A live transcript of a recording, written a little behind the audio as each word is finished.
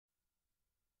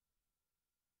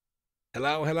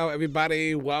Hello, hello,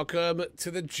 everybody. Welcome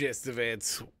to the gist of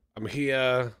it. I'm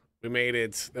here. We made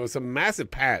it. There was a massive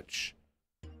patch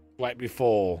right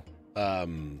before, well,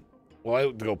 I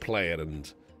went to go play it,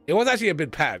 and it was actually a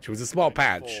big patch. It was a small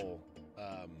patch.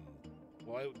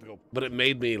 But it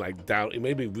made me like it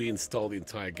made me reinstall the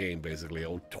entire game, basically,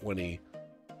 on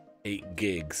 28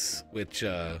 gigs, which,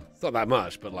 it's not that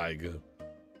much, but like,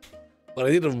 when I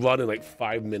need to run in like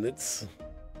 5 minutes,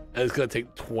 and it's gonna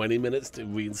take 20 minutes to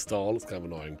reinstall. It's kind of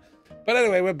annoying. But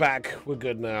anyway, we're back. We're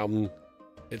good now.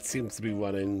 It seems to be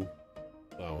running.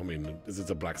 Well, I mean, this is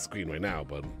a black screen right now,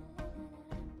 but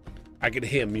I can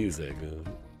hear music,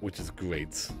 which is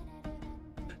great.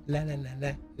 La la la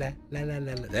la la la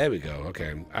la la. There we go.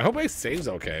 Okay. I hope my save's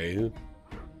okay.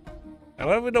 I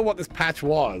don't even know what this patch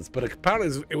was, but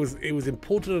apparently it was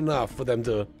important enough for them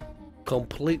to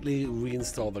completely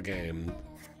reinstall the game.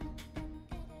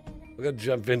 I'm gonna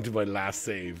jump into my last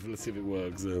save. Let's see if it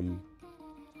works.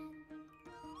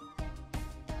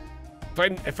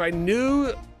 If I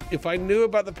knew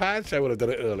about the patch, I would have done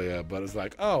it earlier. But it's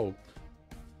like, oh,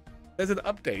 there's an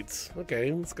update.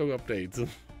 Okay, let's go update.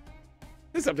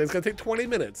 This update's gonna take 20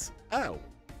 minutes. Oh,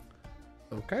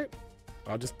 okay.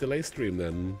 I'll just delay stream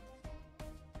then.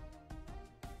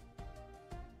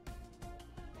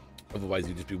 Otherwise,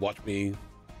 you just watch me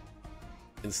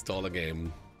install a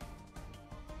game.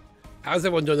 How's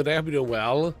everyone doing today? I hope you're doing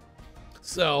well.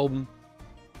 So,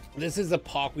 this is a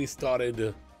park we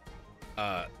started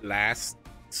last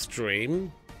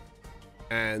stream,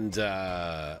 and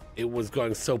it was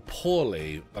going so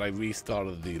poorly that I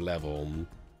restarted the level,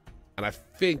 and I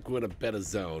think we're in a better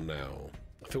zone now.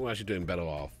 I think we're actually doing better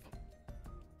off.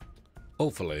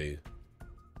 Hopefully.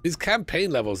 These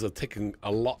campaign levels are taking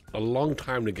a long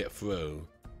time to get through.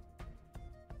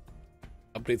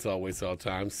 Updates are waste our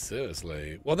time,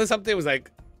 seriously. Well, this update was like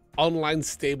online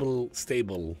stable.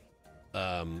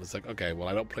 It's like, okay, well,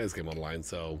 I don't play this game online,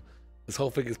 so this whole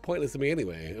thing is pointless to me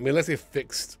anyway. I mean, unless they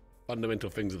fixed fundamental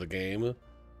things of the game.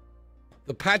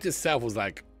 The patch itself was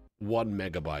like 1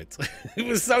 megabyte. It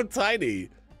was so tiny,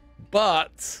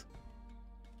 but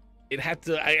it had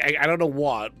to, I don't know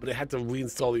what, but it had to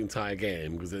reinstall the entire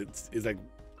game because it's like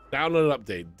download an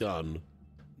update, done.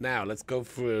 Now let's go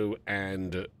through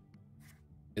and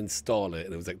install it,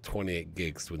 and it was like 28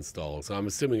 gigs to install, so I'm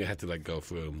assuming it had to like go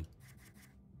through.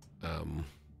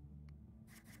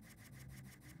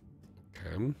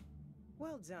 Okay.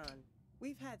 Well done.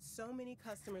 We've had so many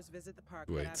customers visit the park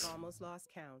that I've almost lost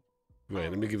count. Wait,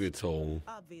 let me give you a tool.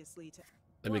 Obviously,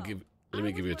 let me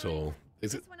give you a tool.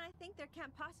 Is it? When I think there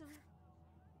can't possibly.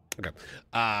 Okay.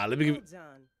 Let me give. Well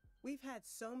done. We've had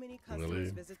so many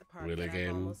customers visit the park that game?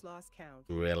 I've almost lost count.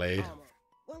 Really? Almost.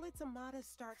 Well, it's a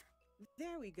modest start.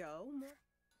 There we go.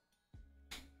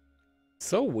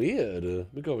 So weird.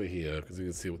 Let me go over here because you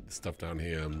can see what the stuff down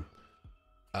here.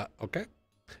 Okay.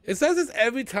 It says this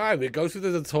every time. It goes through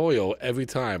the tutorial every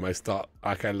time I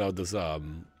load this up.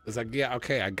 It's like, yeah,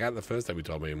 okay, I got it the first time you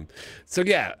told me. So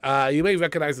yeah, you may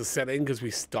recognize the setting because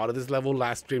we started this level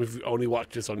last stream if you only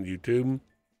watched this on YouTube.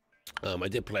 I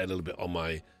did play a little bit on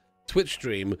my Twitch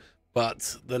stream,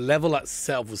 but the level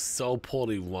itself was so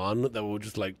poorly run that we were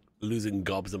just like losing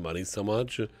gobs of money so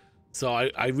much. So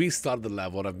I restarted the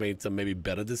level, and I've made some maybe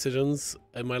better decisions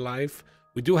in my life.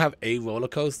 We do have a roller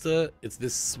coaster. It's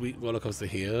this sweet roller coaster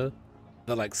here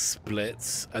that like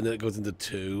splits, and then it goes into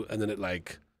two, and then it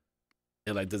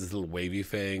does this little wavy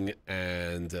thing,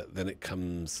 and then it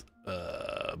comes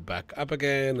back up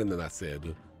again, and then that's it.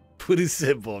 Pretty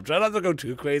simple. Try not to go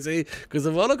too crazy, because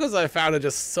the roller coasters I found are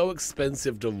just so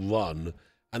expensive to run,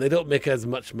 and they don't make as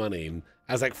much money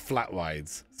as like flat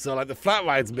rides. So like the flat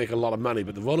rides make a lot of money,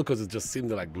 but the roller coasters just seem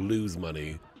to like lose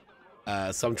money.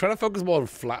 So I'm trying to focus more on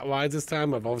flat rides this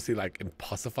time. I've obviously like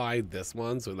impossified this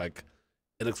one, so like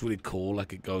it looks really cool.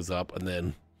 Like it goes up, and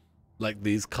then like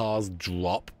these cars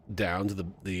drop down to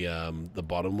the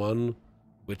bottom one,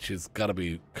 which is gotta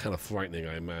be kind of frightening,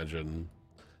 I imagine,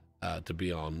 to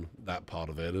be on that part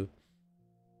of it.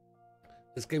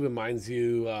 This game reminds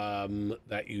you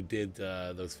that you did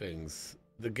those things.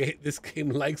 This game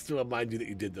likes to remind you that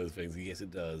you did those things. Yes, it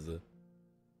does.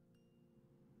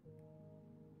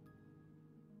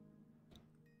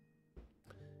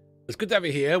 It's good to have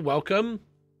you here. Welcome.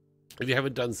 If you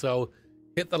haven't done so,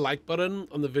 hit the like button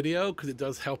on the video because it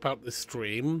does help out the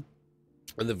stream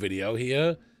and the video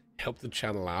here. Help the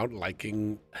channel out.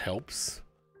 Liking helps,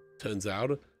 turns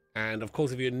out. And of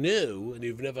course, if you're new and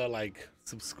you've never like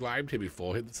subscribed here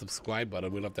before, hit the subscribe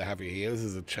button. We'd love to have you here. This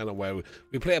is a channel where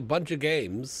we play a bunch of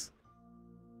games.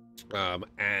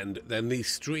 And then these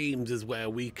streams is where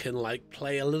we can like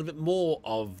play a little bit more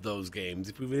of those games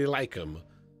if we really like them.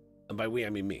 And by we, I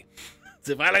mean me.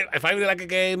 So if I really like a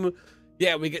game,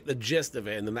 yeah, we get the gist of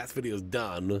it, and then that video's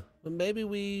done. And maybe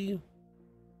we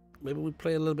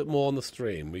play a little bit more on the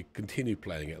stream. We continue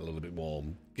playing it a little bit more,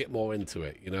 get more into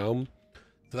it, you know?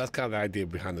 So that's kind of the idea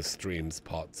behind the streams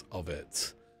part of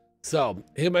it. So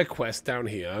here are my quests down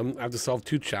here. I have to solve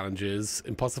 2 challenges: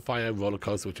 Imposter Fire, Roller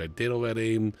Coaster, which I did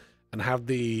already, and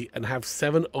have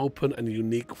 7 open and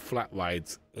unique flat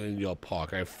rides in your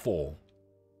park. I have 4.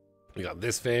 We got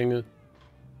this thing.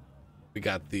 We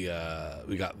got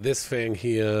this thing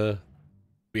here.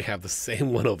 We have the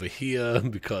same one over here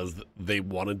because they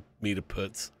wanted me to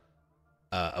put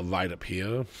a ride up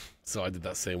here, so I did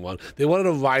that same one. They wanted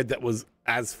a ride that was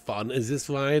as fun as this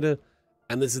ride,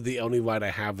 and this is the only ride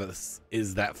I have that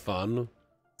is that fun.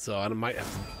 So I might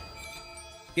have to...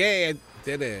 Yay, I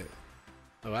did it.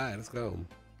 All right, let's go.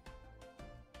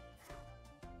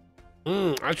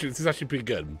 Actually, this is actually pretty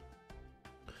good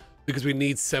because we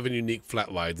need 7 unique flat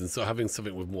rides, and so having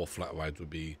something with more flat rides would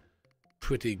be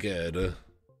pretty good.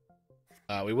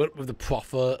 We went with the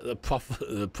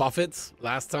profits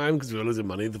last time because we were losing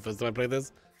money the first time I played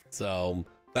this, so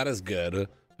that is good.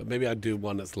 But maybe I'd do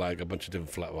one that's like a bunch of different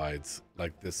flat rides,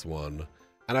 like this one.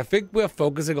 And I think we're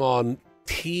focusing on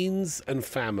teens and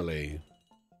family,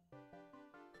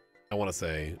 I want to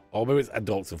say, or maybe it's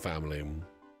adults and family.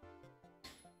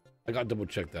 I gotta double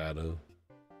check that.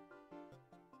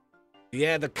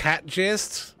 Yeah, the cat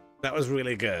gist, that was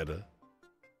really good.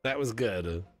 That was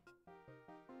good.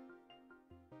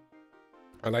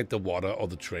 I like the water or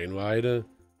the train ride.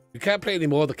 We can't play any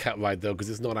more of the cat ride though because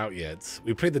it's not out yet.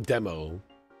 We played the demo.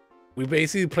 We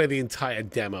basically played the entire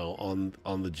demo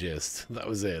on the gist. That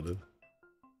was it.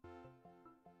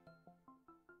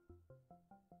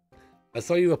 I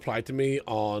saw you reply to me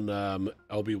on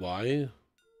LBY.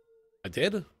 I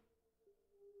did?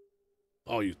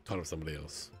 Oh, you thought of somebody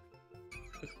else.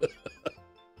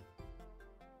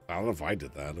 I don't know if I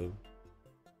did that.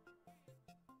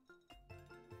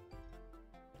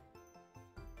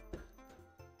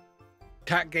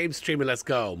 Cat game streamer, let's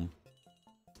go.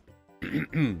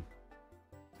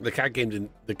 The cat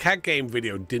game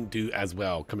video didn't do as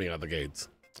well coming out of the gates.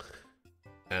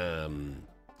 And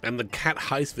the cat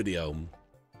heist video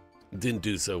didn't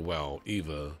do so well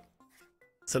either.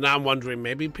 So now I'm wondering,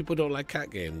 maybe people don't like cat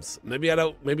games. Maybe I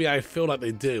don't, maybe I feel like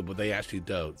they do, but they actually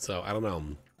don't. So I don't know.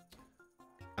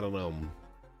 I don't know.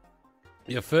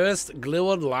 Your first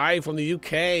Drgluon live from the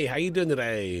UK. How you doing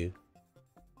today?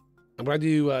 I'm glad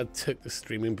you took the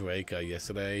streaming break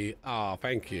yesterday. Oh,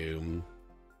 thank you.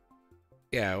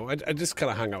 Yeah, I just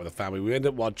kind of hung out with the family. We ended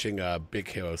up watching Big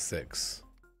Hero 6.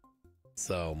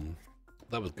 So,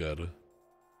 that was good.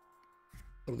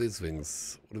 What are these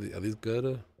things? Are these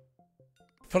good?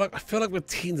 I feel like with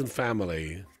teens and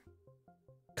family.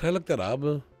 Can I look that up?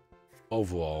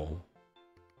 Overall.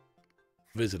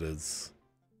 Visitors.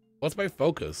 What's my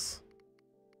focus?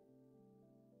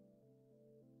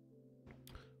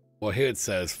 Well, here it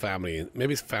says family.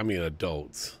 Maybe it's family and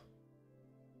adults.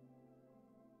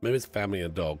 Maybe it's family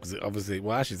and adult, because obviously,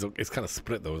 well, actually, it's kind of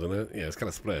split though, isn't it? Yeah, it's kind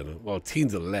of split. Well,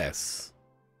 teens are less.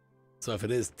 So if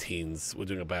it is teens, we're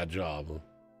doing a bad job.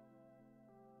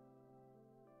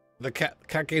 The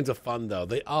cat games are fun though.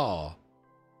 They are.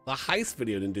 The heist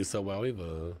video didn't do so well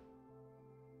either.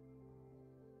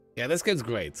 Yeah, this game's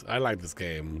great. I like this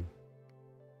game.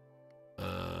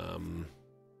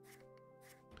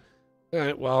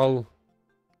 Alright, well,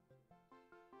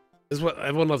 this is what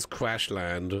everyone loves.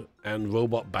 Crashland and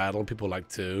Robot Battle, people like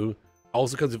too.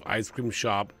 Also comes with Ice Cream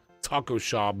Shop, Taco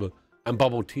Shop, and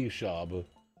Bubble Tea Shop.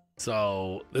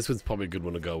 So this one's probably a good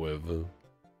one to go with.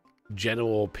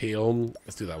 General Appeal.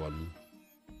 Let's do that one.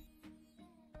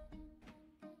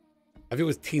 I think it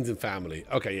was Teens and Family.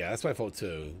 Okay, yeah, that's what I thought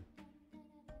too.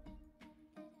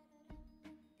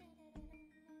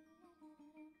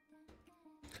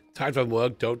 Tired from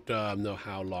work, don't know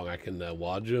how long I can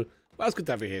watch you. Well, it's good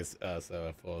to have you here,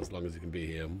 Sarah, for as long as you can be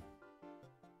here.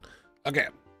 Okay.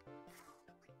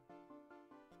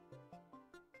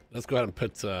 Let's go ahead and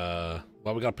put, well,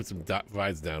 we gotta put some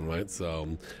rides down, right?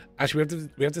 So, actually,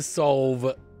 we have to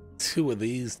solve 2 of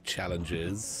these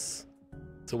challenges.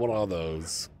 So what are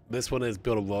those? This one is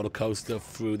build a roller coaster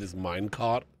through this mine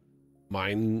cart.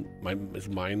 Mine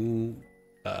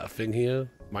thing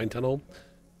here, mine tunnel.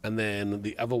 And then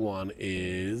the other one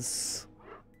is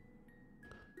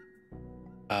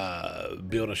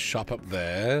build a shop up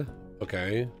there.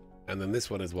 Okay. And then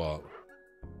this one is what?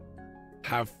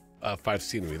 Have 5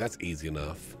 scenery. That's easy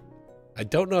enough. I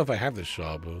don't know if I have this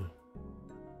shop.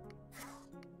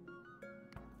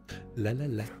 La la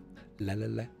la. La la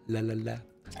la. La la la.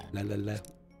 La la la.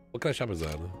 What kind of shop is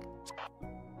that?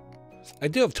 I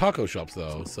do have taco shops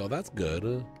though, so that's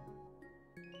good.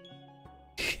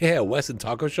 Yeah, Western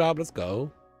Taco Shop, let's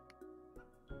go.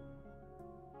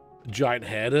 Giant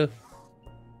head.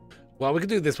 Well, we can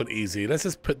do this one easy. Let's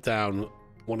just put down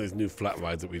one of these new flat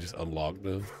rides that we just unlocked.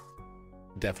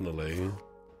 Definitely.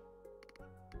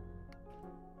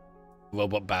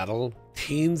 Robot battle.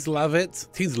 Teens love it.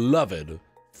 Teens love it.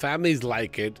 Families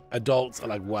like it. Adults are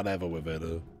like whatever with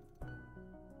it.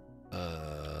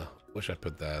 Wish I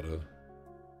put that.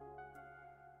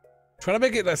 Try to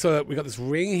make it like so that we got this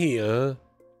ring here,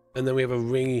 and then we have a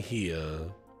ring here.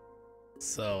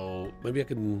 So maybe I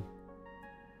can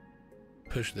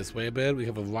push this way a bit. We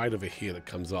have a ride over here that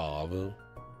comes off. Kind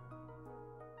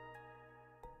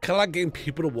of like getting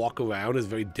people to walk around is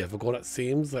very difficult, it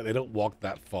seems. Like they don't walk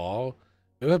that far.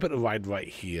 Maybe I put a ride right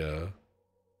here.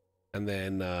 And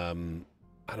then,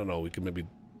 I don't know, we can maybe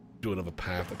do another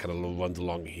path that kind of runs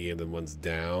along here and then runs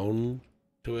down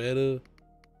to it.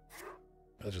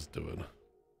 Let's just do it.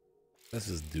 Let's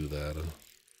just do that.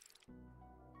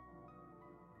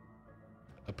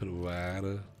 I put a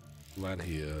ride right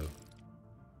here.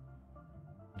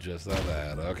 Just like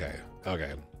that. Okay.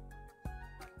 Okay.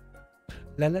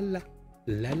 La la la.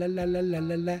 La la la la la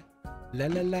la la. La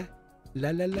la la.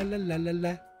 La la la la la la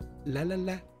la. La la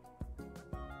la.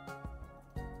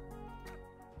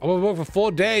 I'm gonna work for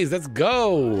 4 days. Let's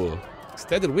go.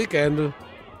 Extended weekend.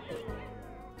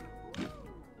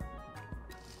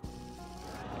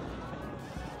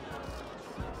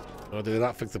 Oh, did they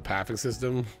not fix the pathing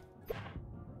system?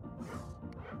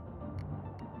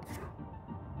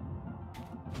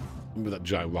 Move that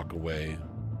giant rock away.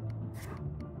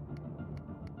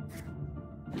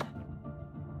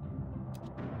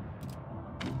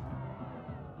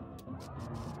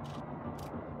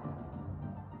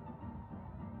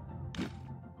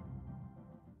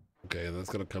 Okay, that's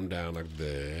gonna come down like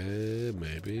there,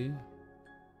 maybe.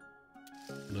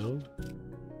 No?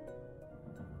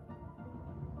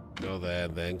 Go there,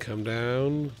 then come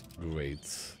down.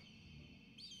 Great.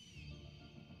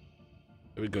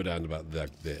 We go down about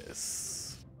like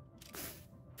this.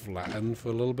 Flatten for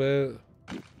a little bit.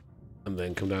 And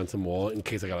then come down some more in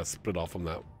case I gotta split off from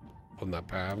that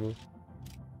path.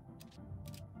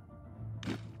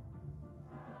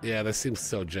 Yeah, that seems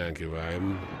so janky, right?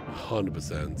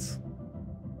 100%.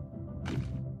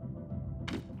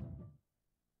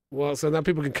 Well, so now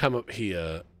people can come up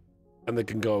here and they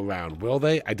can go around. Will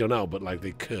they? I don't know, but like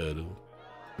they could.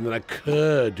 And then I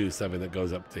could do something that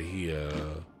goes up to here.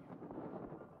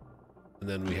 And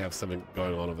then we have something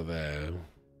going on over there.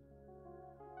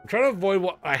 I'm trying to avoid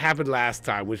what happened last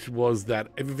time, which was that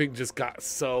everything just got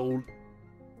so...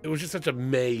 It was just such a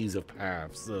maze of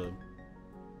paths.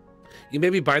 You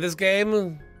made me buy this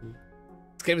game?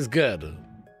 This game is good.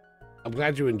 I'm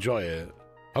glad you enjoy it.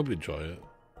 Hope you enjoy it.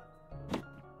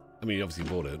 I mean, you obviously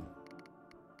bought it.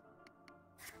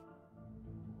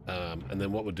 And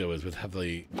then what we'll do is we'll have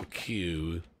the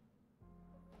queue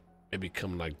maybe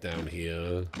come like down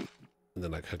here and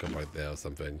then like hook up right there or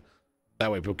something.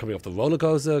 That way people coming off the roller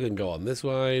coaster can go on this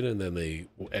ride and then they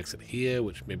will exit here,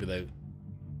 which maybe they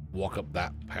walk up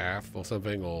that path or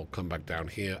something or come back down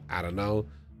here. I don't know.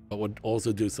 But we'll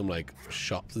also do some like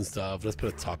shops and stuff. Let's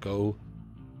put a taco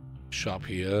shop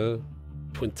here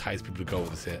to entice people to go over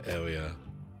this area.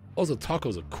 Also,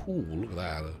 tacos are cool. Look at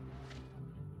that.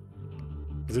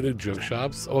 Is there new drink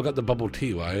shops? Oh, I got the bubble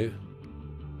tea, right?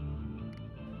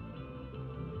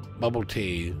 Bubble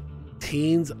tea.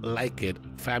 Teens like it.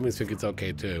 Families think it's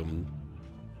okay too.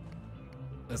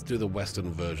 Let's do the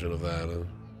Western version of that.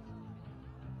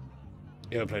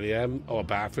 You ever played the M? Oh, a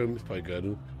bathroom? It's probably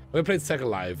good. I played Second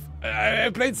Life. I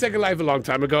played Second Life a long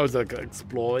time ago. I was like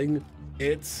exploring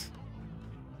it.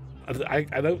 I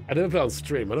never play on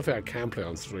stream. I don't think I can play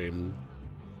on stream.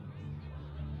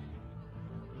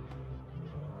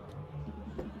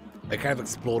 I kind of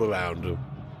explored around.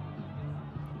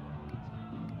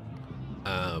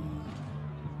 I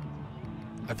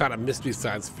found a Mystery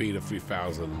Science Theater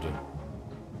 3000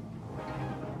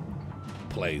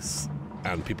 place,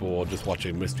 and people were just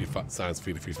watching Mystery Science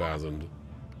Theater 3000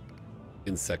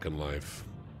 in Second Life,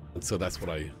 and so that's what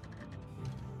I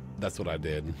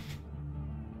did.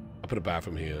 I put a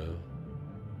bathroom here.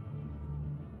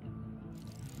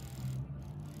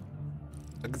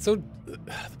 Like it's so the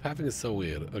pathing is so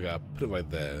weird. Okay, I put it right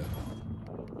there,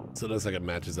 so it looks like it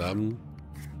matches up.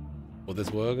 Will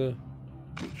this work?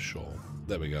 Sure.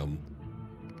 There we go.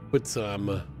 Put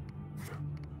some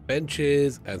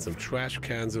benches and some trash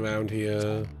cans around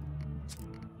here.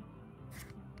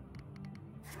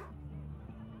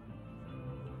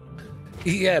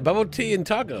 Yeah, bubble tea and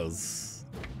tacos.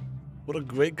 What a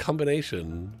great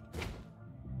combination.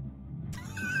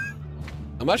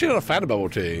 I'm actually not a fan of bubble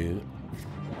tea.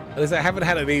 At least I haven't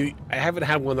had any. I haven't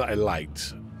had one that I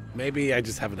liked. Maybe I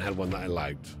just haven't had one that I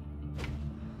liked.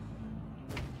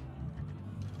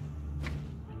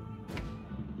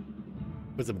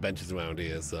 Put some benches around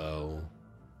here so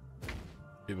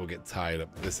people get tired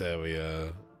up this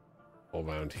area or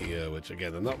around here, which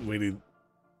again, I'm not really.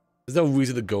 There's no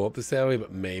reason to go up this area,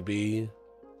 but maybe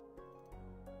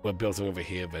we'll build something over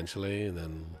here eventually, and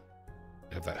then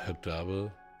have that hooked up.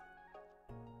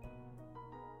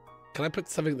 Can I put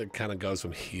something that kind of goes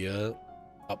from here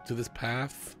up to this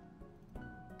path?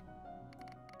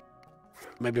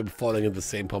 Maybe I'm falling into the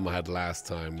same problem I had last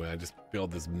time, where I just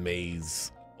build this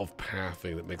maze of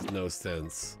pathing that makes no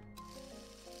sense.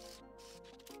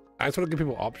 I just want to give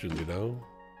people options, you know?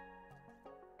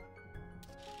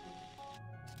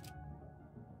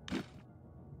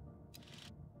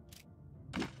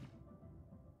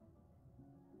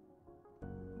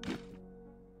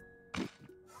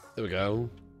 There we go.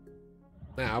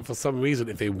 Now, for some reason,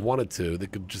 if they wanted to, they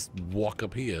could just walk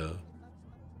up here.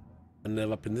 And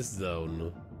they're up in this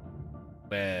zone.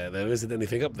 Where there isn't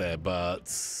anything up there, but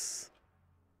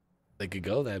they could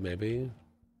go there, maybe.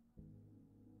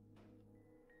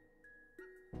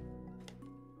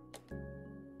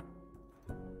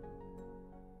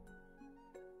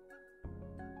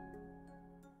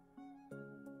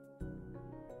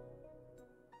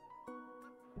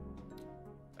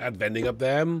 Add vending up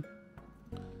there.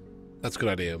 That's a good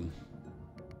idea.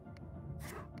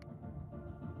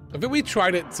 I think we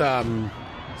tried it, I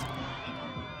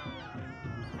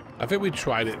think we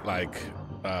tried it, like,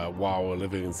 while we were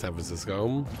living in San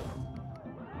Francisco.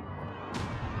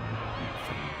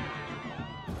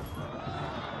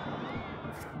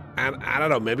 And I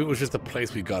don't know, maybe it was just the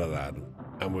place we got it at.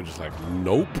 And we're just like,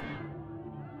 nope.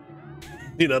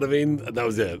 You know what I mean? That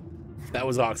was it. That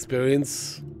was our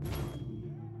experience.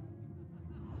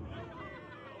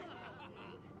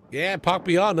 Yeah, Park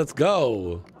Beyond, let's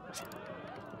go.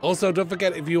 Also, don't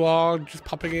forget, if you are just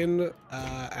popping in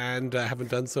and haven't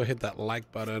done so, hit that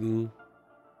like button.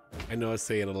 I know I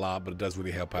say it a lot, but it does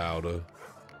really help out.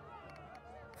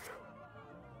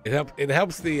 It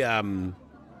helps the out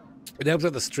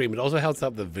the stream. It also helps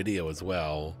out the video as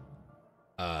well.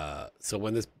 So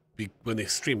when the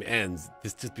stream ends,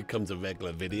 this just becomes a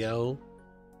regular video.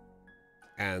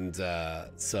 And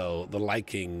so the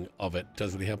liking of it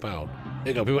does really help out. There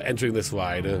you go, people entering this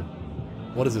ride.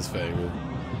 What is this thing?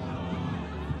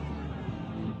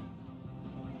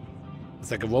 It's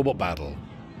like a robot battle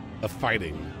of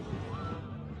fighting.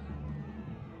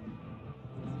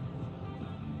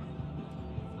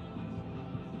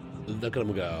 Look at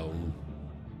them go.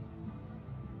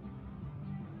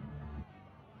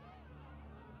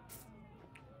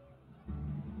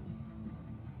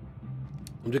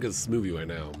 I'm drinking a smoothie right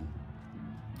now.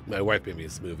 My wife made me a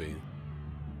smoothie.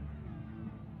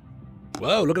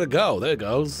 Whoa, look at it go. There it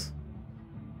goes.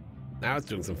 Now it's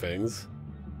doing some things.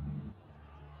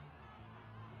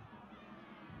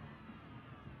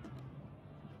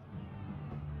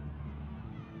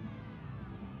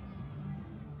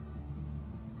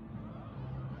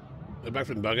 They're back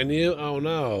from bugging you? Oh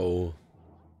no.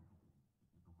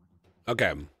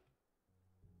 Okay.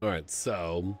 Alright,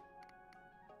 so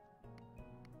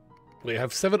we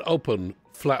have 7 open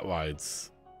flat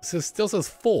rides. It still says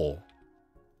 4.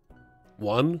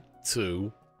 1,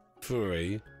 2,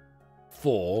 3,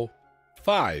 4,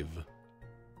 5. What are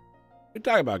you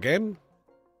talking about, game?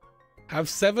 Have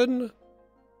 7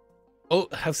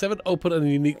 open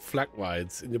and unique flat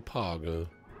rides in your park.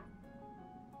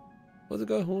 What's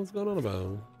going on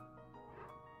about?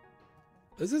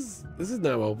 This is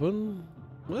now open.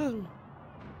 Well,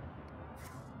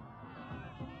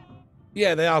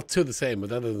 yeah, they are 2 the same, but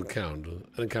that doesn't count.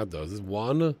 I don't count those. It's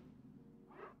 1,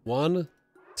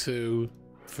 2,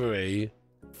 3,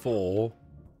 4,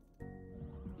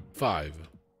 5.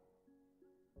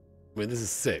 I mean, this is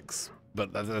 6,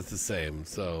 but that's the same.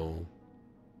 So,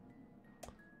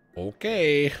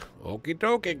 okay, okie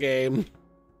dokie game.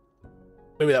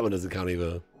 Maybe that one doesn't count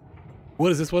either.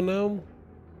 What is this one now?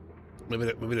 Maybe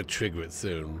they'll trigger it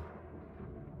soon.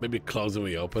 Maybe close when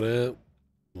we open it.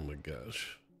 Oh my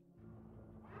gosh.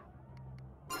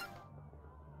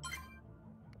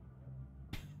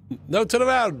 No, turn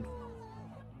around!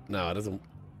 No, it doesn't.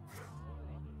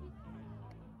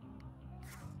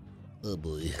 Oh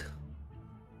boy.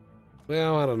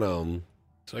 Well, I don't know.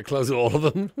 Should I close all of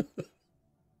them?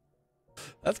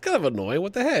 That's kind of annoying.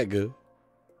 What the heck?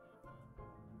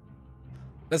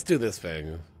 Let's do this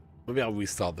thing. Maybe I'll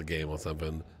restart the game or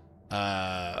something.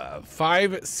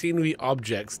 5 scenery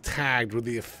objects tagged with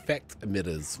the effect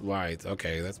emitters. Right,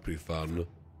 okay, that's pretty fun.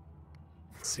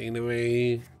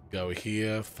 Scenery. Go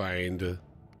here. Find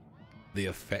the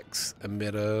effects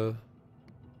emitter.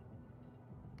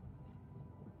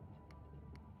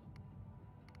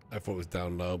 I thought it was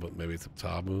down low, but maybe it's up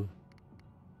top.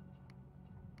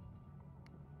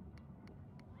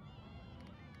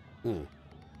 Am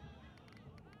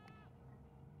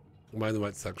I in the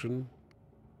right section?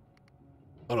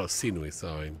 Oh no, scenery,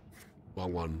 sorry.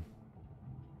 Wrong one.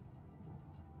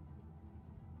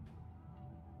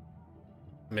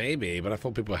 Maybe, but I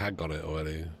thought people had got it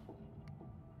already.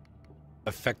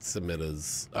 Effects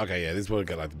emitters. Okay, yeah, these will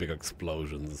get like the big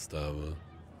explosions and stuff.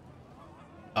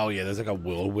 Oh yeah, there's like a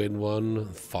whirlwind one,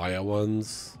 fire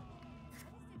ones.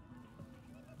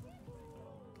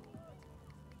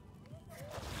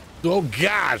 Oh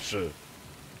gosh!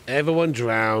 Everyone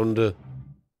drowned.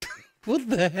 What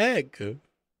the heck?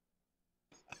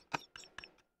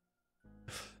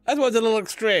 That was a little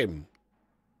extreme.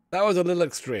 That was a little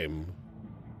extreme.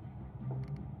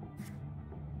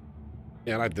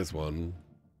 Yeah, I like this one.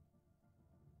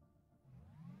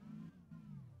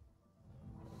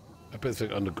 I bet it's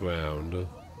like underground.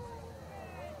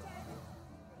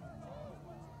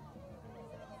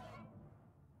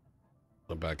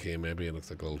 I'm back here, maybe it looks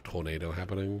like a little tornado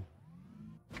happening.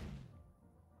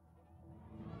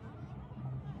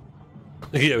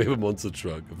 Yeah, we have a monster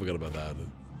truck. I forgot about that.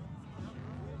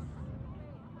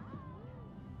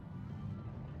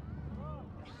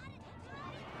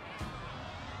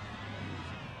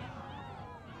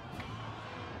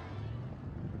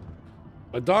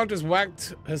 A dog just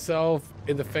whacked herself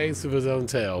in the face with his own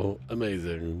tail.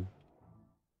 Amazing.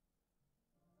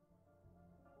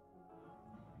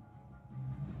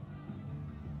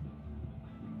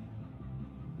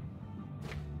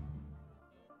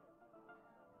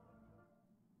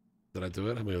 Did I do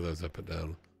it? How many of those I put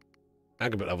down? I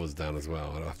can put others down as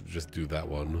well. I don't have to just do that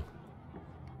one.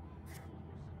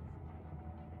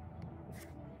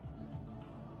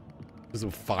 There's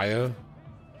some fire.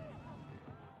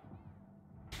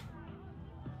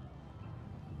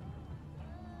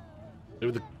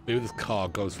 Maybe this car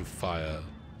goes with fire.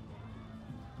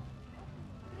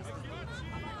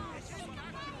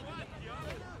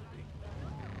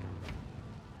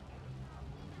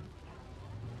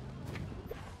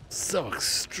 So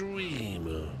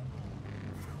extreme.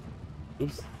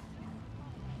 Oops.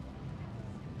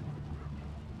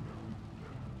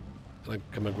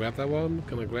 Can I grab that one?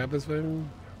 Can I grab this thing?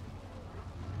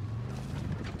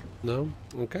 No?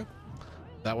 Okay.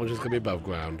 That one's just gonna be above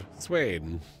ground. Sweet.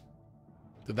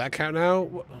 Did that count now?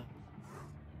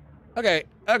 Okay,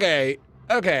 okay,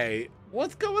 okay.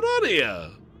 What's going on here?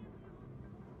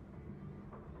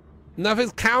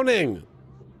 Nothing's counting.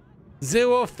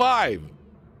 0 5.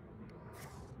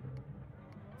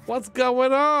 What's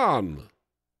going on?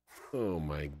 Oh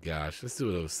my gosh. Let's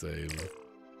do another save.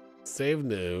 Save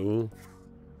new.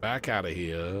 Back out of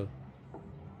here.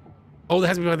 Oh, that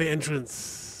has to be by the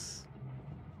entrance.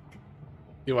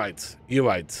 You're right. You're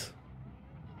right.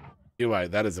 You're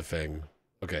right, that is a thing.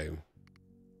 Okay.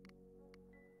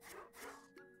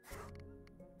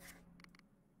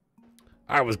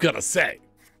 I was gonna say.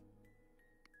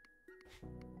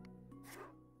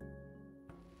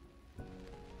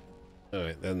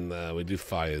 Alright, then we do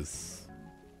fires.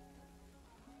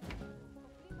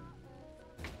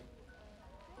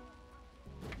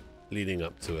 Leading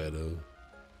up to it.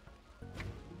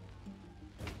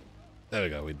 There we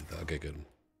go, we did that. Okay, good.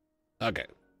 Okay.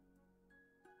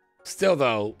 Still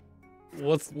though,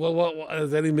 what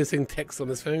is any missing text on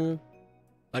this thing?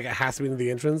 Like it has to be in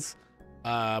the entrance.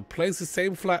 Place the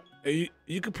same flat.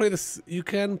 You can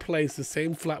place the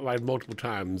same flat ride multiple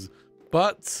times,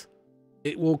 but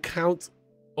it will count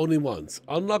only once.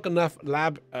 Unlock enough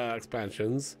lab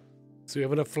expansions so you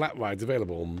have enough flat rides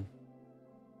available.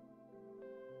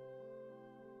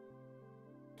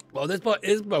 Well, this part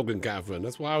is broken, Catherine.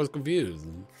 That's why I was confused.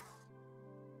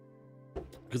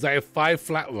 Because I have 5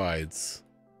 flat rides.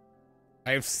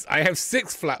 I have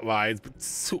 6 flat rides, but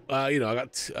you know, I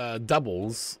got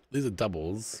doubles. These are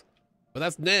doubles, but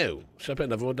that's new. Should I put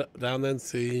another one down then?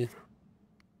 See,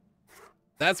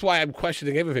 that's why I'm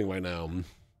questioning everything right now.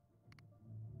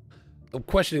 I'm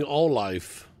questioning all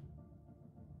life.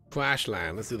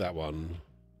 Crashland. Let's do that one.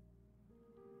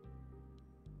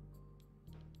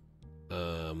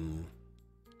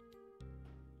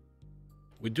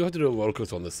 We do have to do a roller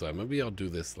coaster on this side. Maybe I'll do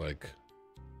this like,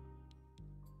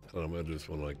 I don't know, I'm gonna do this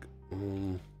one like,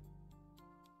 no,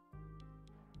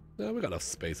 we got enough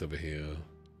space over here.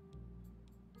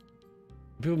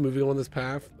 Are people moving on this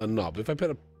path? Not, but if I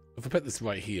put this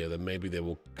right here, then maybe they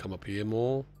will come up here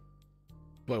more.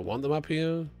 Do I want them up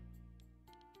here?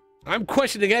 I'm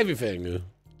questioning everything.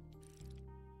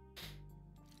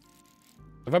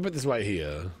 If I put this right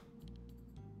here,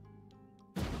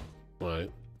 right,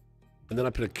 and then I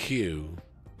put a queue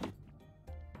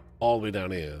all the way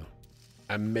down here,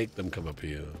 and make them come up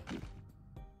here.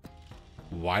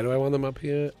 Why do I want them up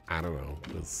here? I don't know.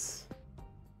 This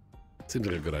seems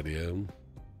like a good idea.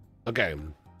 Okay.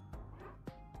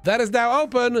 That is now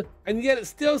open, and yet it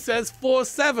still says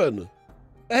 4-7.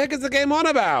 The heck is the game on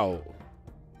about?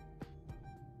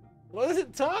 What is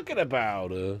it talking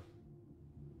about?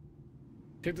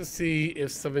 Check to see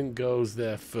if something goes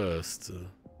there first.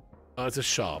 Oh, it's a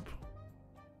shop.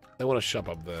 They want a shop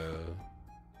up there.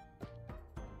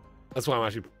 That's why I'm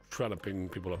actually trying to ping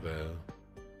people up there.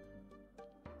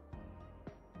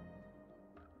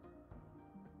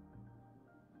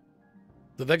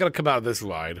 So they're gonna come out of this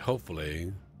ride,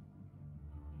 hopefully.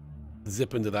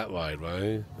 Zip into that ride,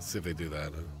 right? Let's see if they do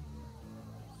that.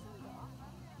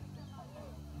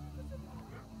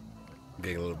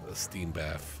 Getting a little bit of steam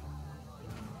bath.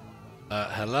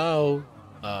 Hello?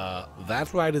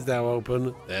 That ride is now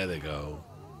open. There they go.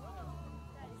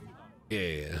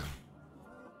 Yeah.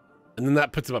 And then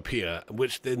that puts them up here,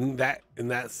 which then then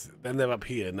they're up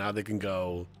here. Now they can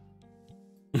go.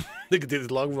 They can do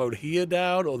this long road here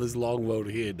down or this long road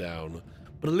here down.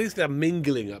 But at least they're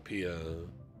mingling up here.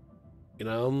 You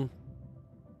know?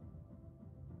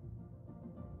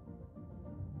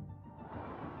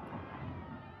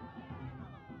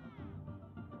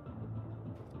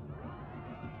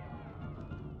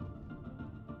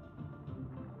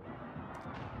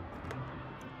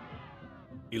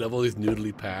 You love all these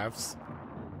noodly paths?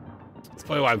 That's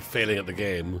probably why I'm failing at the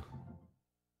game.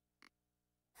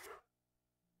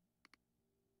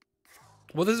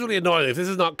 Well, this is really annoying. If this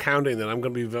is not counting, then I'm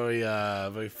going to be very,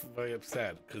 very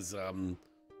upset because I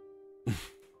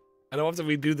don't have to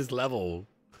redo this level.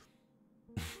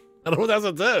 I don't know what else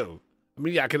to do. I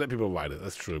mean, yeah, I can let people write it.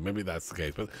 That's true. Maybe that's the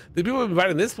case. But the people have been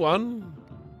writing this one,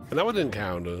 and that one didn't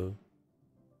count.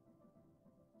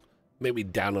 Maybe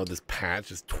download this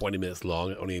patch. It's 20 minutes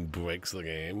long. It only breaks the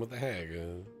game. What the heck?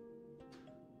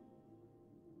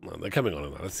 No, they're coming on it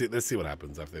now. Let's see what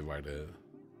happens after they write it.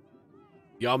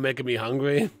 Y'all making me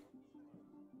hungry?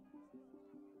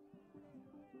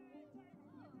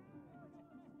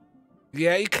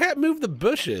 Yeah, you can't move the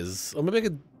bushes. Or maybe I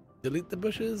could delete the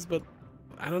bushes, but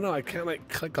I don't know. I can't like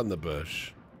click on the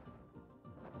bush.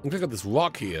 I can click on this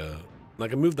rock here. And I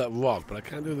can move that rock, but I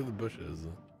can't do it with the bushes.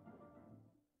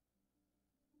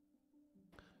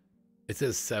 It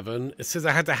says 7. It says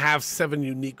I had to have 7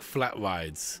 unique flat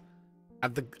rides.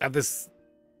 At this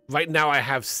right now I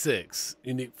have 6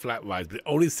 unique flat rides, but it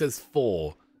only says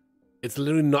 4. It's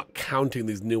literally not counting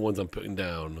these new ones I'm putting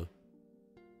down.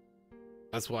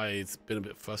 That's why it's been a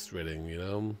bit frustrating, you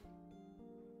know?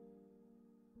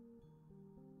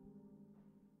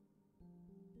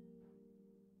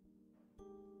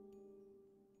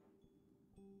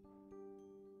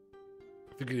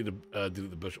 I think you need to delete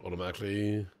the bush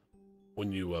automatically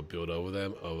when you build over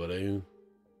them already.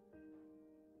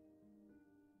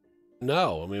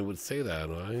 No, I mean, it would say that,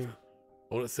 right?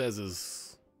 All it says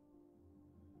is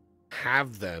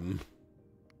have them.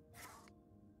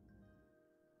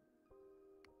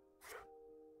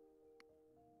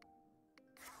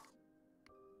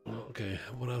 Okay,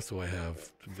 what else do I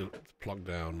have to plug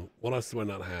down? What else do I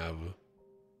not have?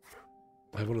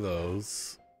 I have one of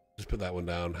those. Just put that one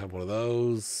down. Have one of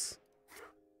those.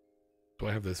 Do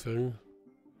I have this thing?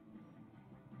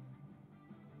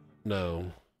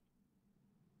 No.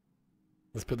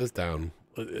 Let's put this down.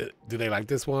 Do they like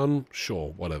this one?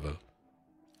 Sure, whatever.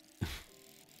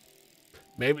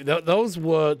 Maybe those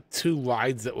were 2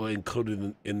 rides that were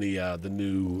included in the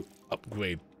new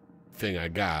upgrade thing I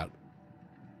got.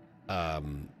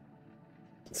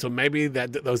 So maybe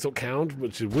those don't count,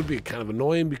 which would be kind of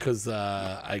annoying because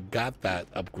I got that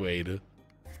upgrade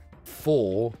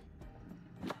for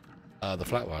the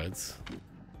flat rides.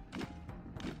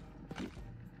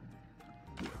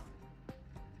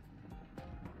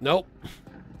 Nope.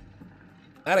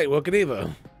 That ain't working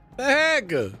either. The heck?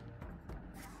 The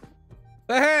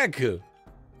heck? I'm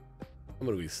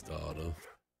gonna restart.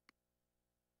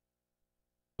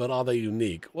 But are they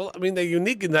unique? Well, I mean, they're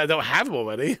unique in that I don't have them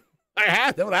already.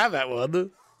 I don't have that one.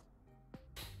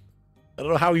 I don't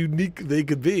know how unique they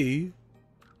could be.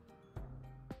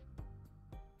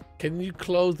 Can you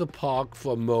close the park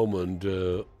for a moment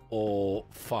or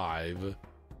 5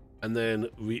 and then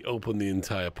reopen the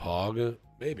entire park?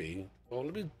 Maybe.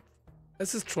 Well,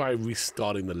 let's just try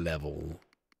restarting the level.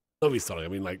 Not restarting, I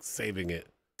mean like saving it.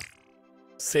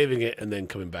 Saving it and then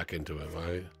coming back into it,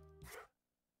 right?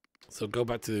 So go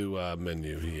back to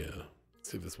menu here.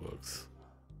 See if this works.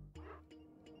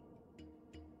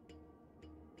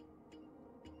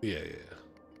 Yeah.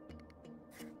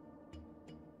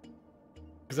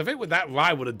 Because I think with that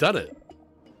ride would have done it.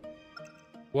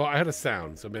 Well, I had a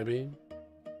sound, so maybe.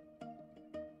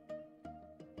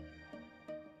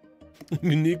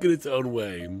 Unique in its own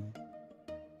way.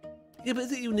 Yeah, but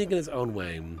is it unique in its own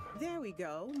way? There we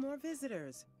go. More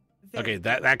visitors. Okay,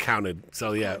 that counted.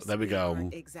 So yeah, there we go.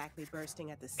 Exactly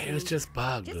bursting at the seams. It was just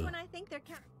bugged. Just when I think they're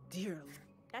Dearly.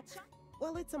 That's shot.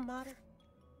 Well, it's a model.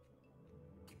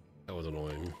 That was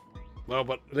annoying. Well,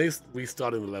 but at least we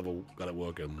started the level, got it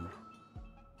working.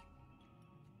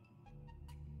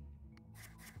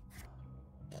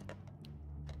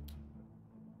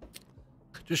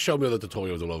 Just show me all the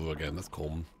tutorials all over again. That's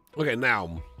cool. Okay,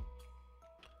 now.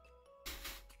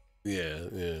 Yeah.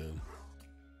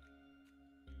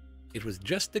 It was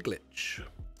just a glitch.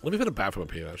 Let me put a bathroom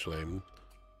up here, actually.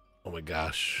 Oh my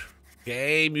gosh.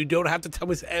 Game, you don't have to tell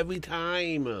me this every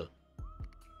time.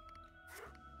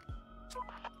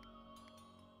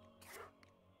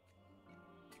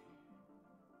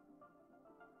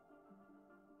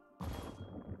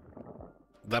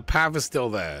 The path is still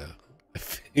there, I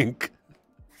think.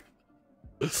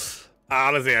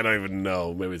 Honestly, I don't even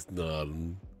know. Maybe it's not.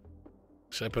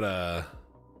 Should I put a...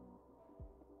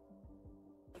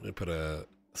 Let me put a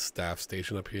staff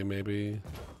station up here, maybe.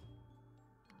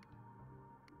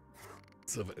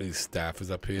 So if any staff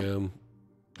is up here,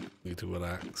 need to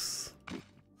relax.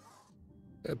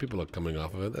 Yeah, people are coming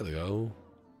off of it. There they go.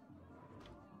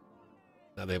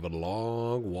 Now they have a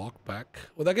long walk back.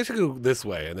 Well, I guess you could go this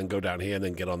way and then go down here and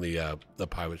then get on the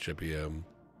pirate ship here,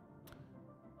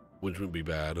 which wouldn't be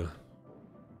bad.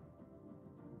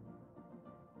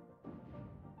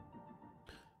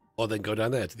 Or then go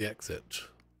down there to the exit.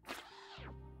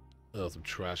 Oh, some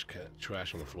trash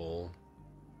on the floor.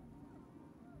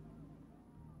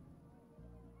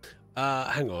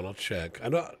 Hang on, I'll check.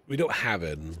 We don't have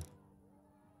it.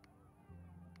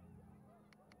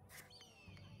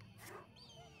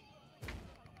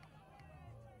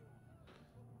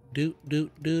 Do.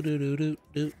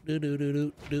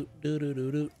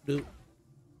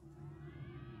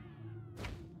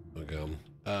 Okay.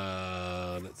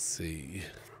 Let's see.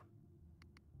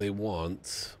 They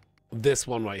want this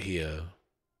one right here.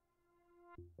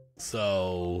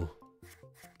 So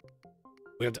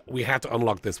we have to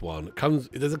unlock this one.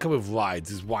 It doesn't come with rides.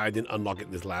 This is why I didn't unlock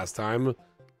it this last time.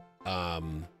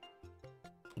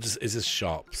 It's just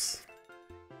shops.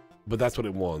 But that's what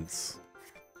it wants.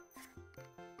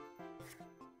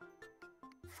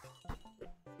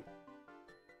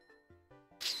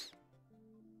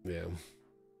 Yeah.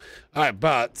 Alright,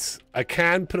 but I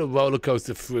can put a roller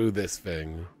coaster through this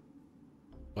thing.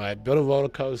 Right, build a roller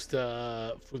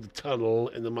coaster through the tunnel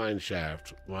in the mine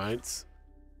shaft, right?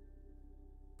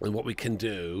 And what we can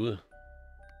do...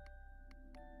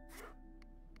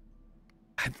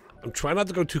 I'm trying not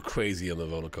to go too crazy on the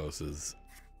roller coasters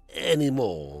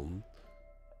anymore.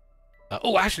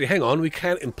 Oh, actually, hang on. We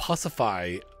can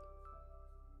impossify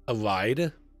a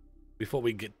ride before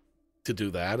we get to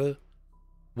do that.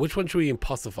 Which one should we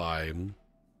impossify?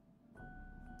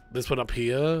 This one up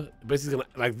here? Basically,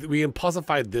 like, we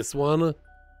impossified this one,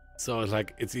 so it's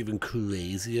like it's even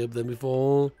crazier than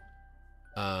before.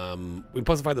 We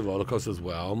impossified the roller coaster as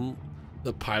well.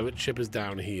 The pirate ship is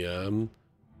down here.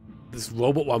 This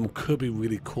robot one could be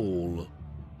really cool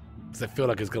because I feel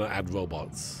like it's gonna add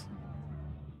robots.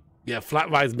 Yeah,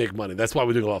 flat rides make money. That's why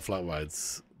we're doing a lot of flat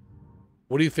rides.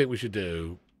 What do you think we should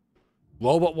do?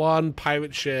 Robot one,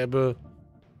 pirate ship,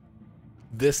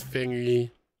 this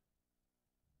thingy,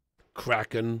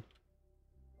 Kraken,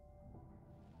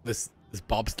 this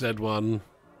bobsled one.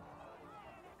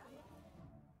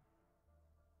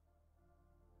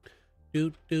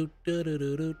 The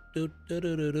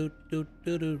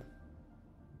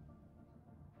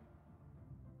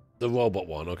robot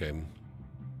one, okay.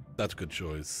 That's a good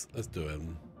choice. Let's do it.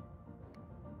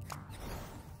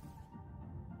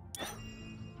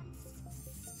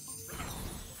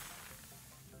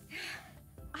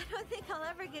 I don't think I'll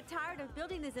ever get tired of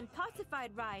building these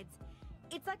impossified rides.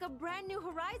 It's like a brand new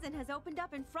horizon has opened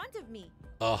up in front of me.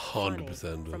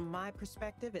 100%. From my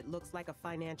perspective, it looks like a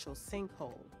financial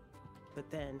sinkhole. But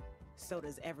then, so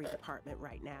does every department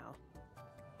right now.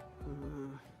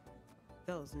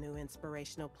 Those new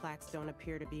inspirational plaques don't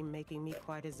appear to be making me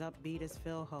quite as upbeat as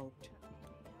Phil hoped.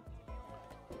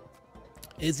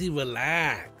 Izzy,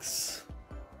 relax.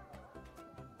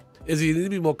 Izzy, you need to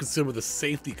be more concerned with the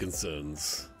safety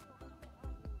concerns.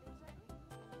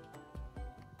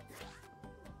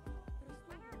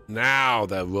 Now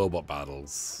they're robot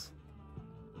battles.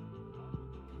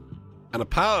 And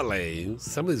apparently,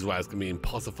 some of these rides can be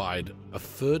impossified a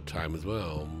third time as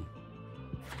well.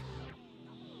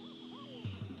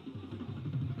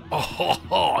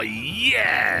 Oh,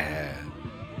 yeah!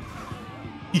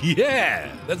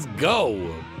 Yeah! Let's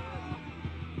go!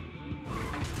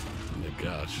 Oh my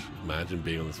gosh, imagine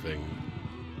being on this thing.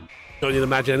 Don't need to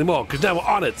imagine anymore, because now we're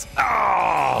on it!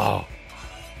 Oh!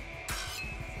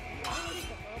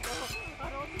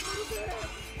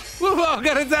 We're all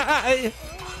gonna die!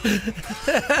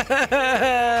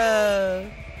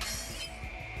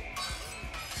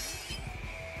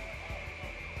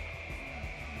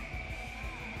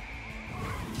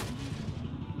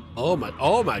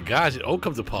 Oh my gosh, it all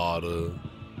comes apart.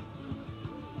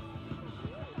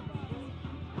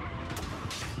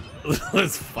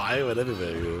 There's fire and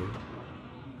everything.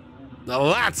 Now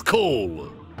that's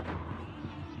cool.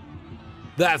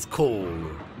 That's cool.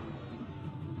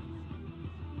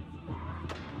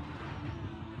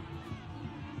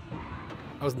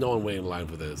 How was no one waiting in line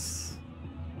for this?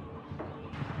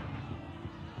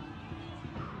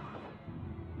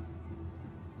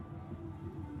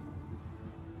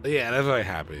 Yeah, they're very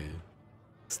happy.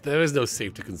 There is no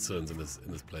safety concerns in this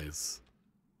place.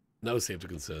 No safety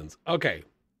concerns. Okay,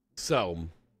 so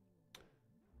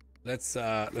let's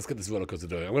get this roller coaster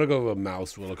doing. I'm gonna go over a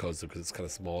mouse roller coaster because it's kind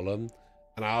of smaller,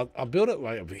 and I'll build it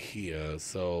right over here.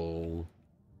 So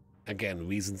again,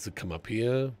 reasons to come up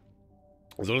here.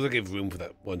 As long as I give room for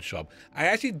that one shop. I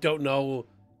actually don't know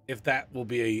if that will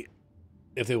be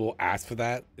if they will ask for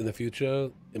that in the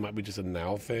future. It might be just a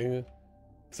now thing.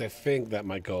 Because I think that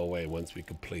might go away once we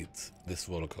complete this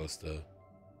roller coaster.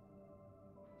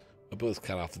 My boat's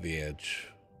kind of off to the edge.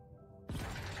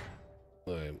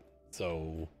 Alright,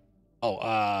 so...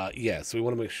 yeah, so we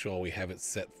want to make sure we have it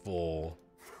set for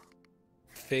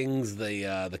things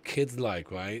the kids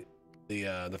like, right?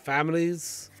 The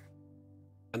families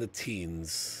and the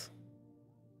teens.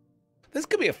 This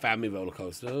could be a family roller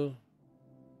coaster.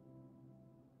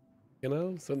 You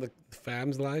know, something the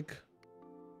fams like.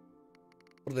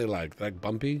 What do they like? They like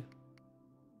bumpy?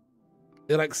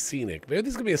 They like scenic. Maybe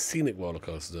this could be a scenic roller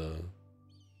coaster.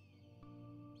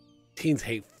 Teens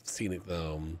hate scenic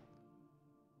though.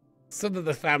 Something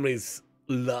the families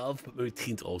love, but maybe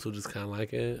teens also just kind of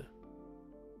like it.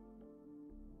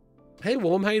 Hey,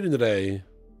 Worm, how you doing today?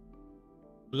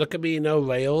 Look at me, no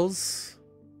rails.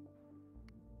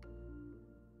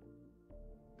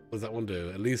 What does that one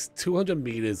do? At least 200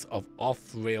 meters of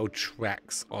off-rail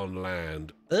tracks on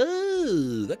land.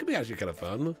 Oh, that could be actually kind of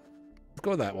fun. Let's go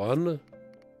with that one.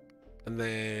 And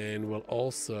then we'll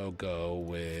also go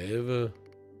with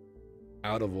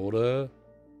out of order.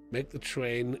 Make the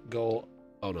train go.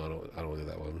 Oh no, I don't want to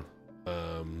do that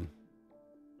one.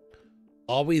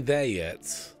 Are we there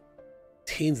yet?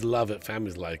 Teens love it,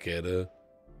 families like it.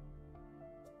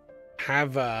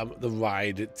 Have the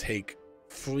ride take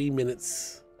 3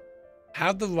 minutes.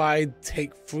 Have the ride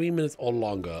take 3 minutes or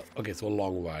longer. Okay, so a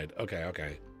long ride.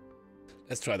 Okay.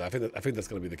 Let's try that. I think that's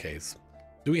gonna be the case.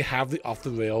 Do we have the off the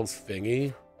rails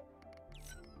thingy?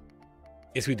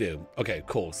 Yes, we do. Okay,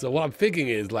 cool. So what I'm thinking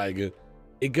is like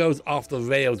it goes off the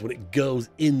rails when it goes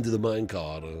into the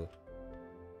minecart.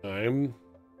 So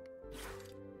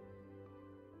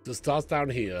it starts down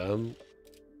here,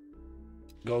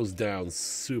 goes down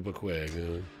super quick.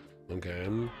 Okay.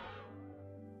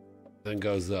 Then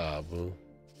goes up.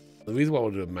 The reason why I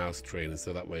want to do a mouse train is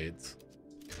so that way it's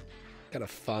kind of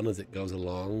fun as it goes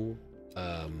along.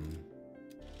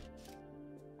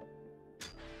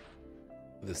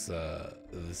 This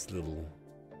little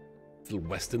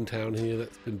western town here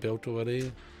that's been built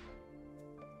already.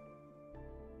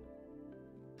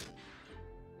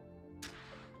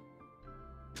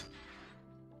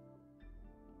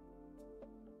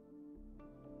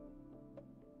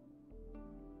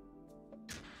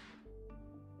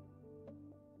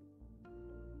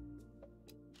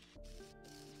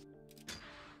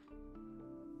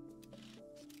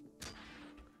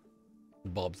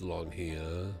 Bob's along here,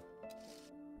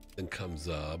 then comes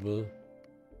up.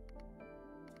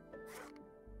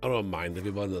 I don't mind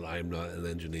everyone that I'm not an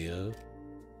engineer.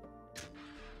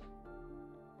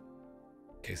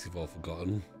 In case you've all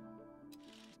forgotten.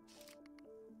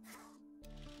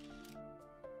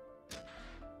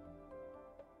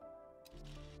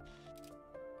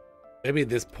 Maybe at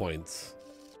this point,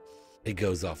 it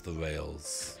goes off the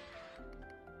rails.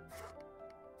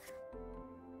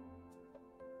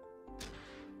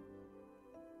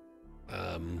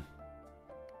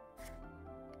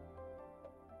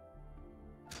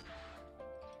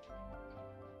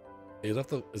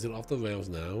 Is it off the rails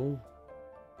now?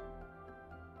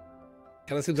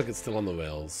 Kind of seems like it's still on the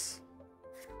rails.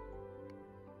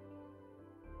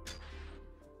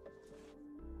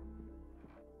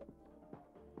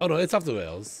 Oh no, it's off the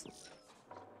rails.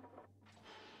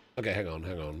 Okay, hang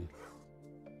on.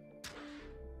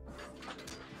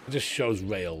 It just shows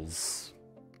rails.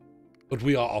 But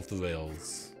we are off the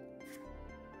rails.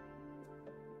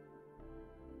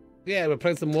 Yeah, we're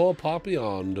playing some more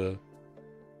Papillon.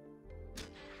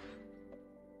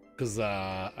 Because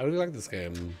I really like this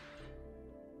game.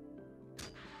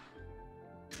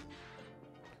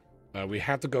 We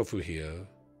have to go through here.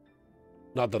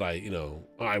 Not that I, you know,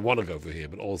 I want to go through here,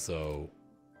 but also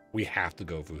we have to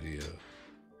go through here.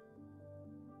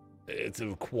 It's a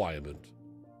requirement.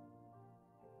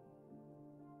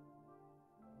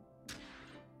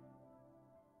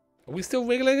 Are we still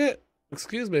wriggling it?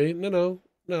 Excuse me. No.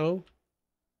 Oh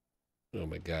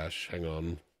my gosh, hang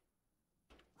on.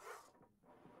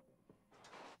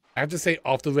 I have to say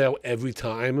off the rail every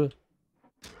time.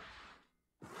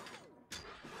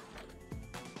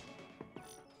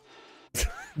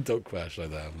 Don't crash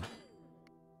like that.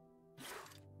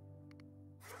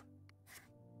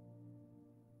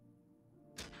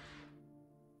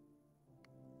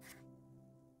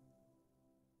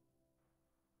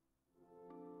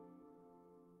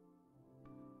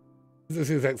 This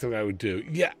is exactly what I would do.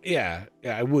 Yeah,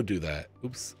 I would do that.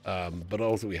 Oops. But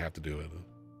also we have to do it.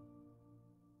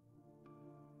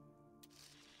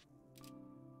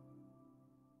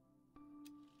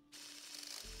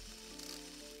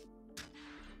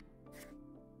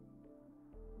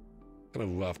 Kind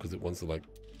of rough because it wants to like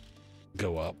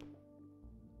go up.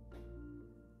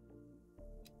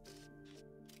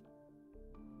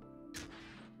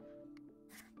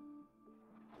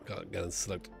 Gotta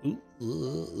select. I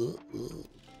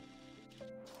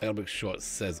gotta make sure it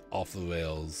says off the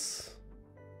rails.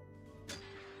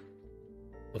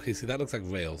 Okay, see that looks like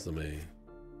rails to me.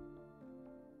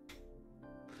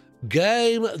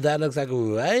 Game, that looks like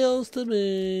rails to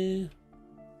me.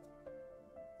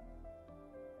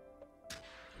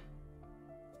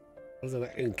 What does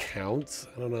that in count?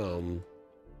 I don't know.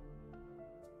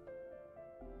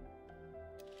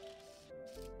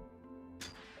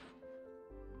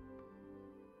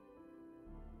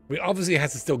 We obviously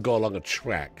has to still go along a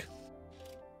track.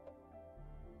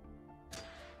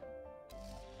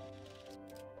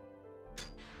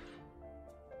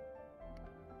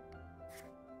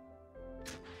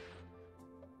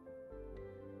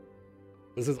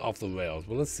 This is off the rails.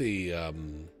 Well, let's see.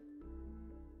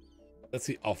 Let's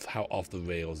see how off the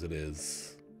rails it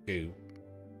is. Okay. You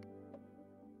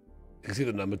can see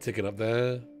the number ticking up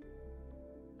there.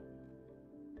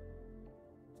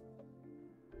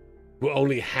 Well,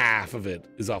 only half of it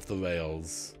is off the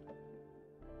rails.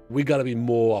 We gotta be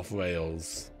more off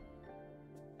rails.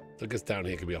 So I guess down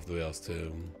here could be off the rails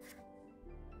too.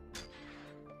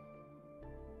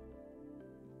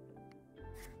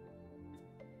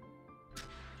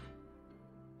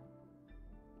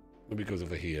 Maybe it goes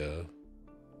over here.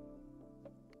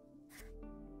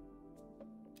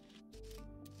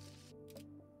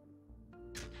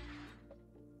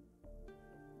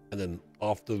 And then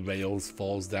off the rails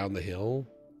falls down the hill.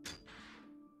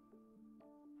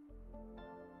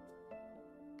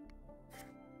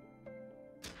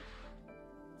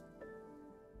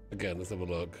 Again, let's have a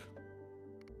look.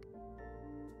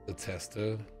 The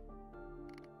tester.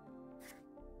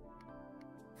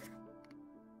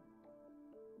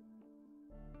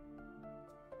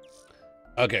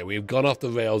 Okay, we've gone off the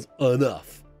rails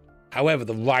enough. However,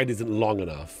 the ride isn't long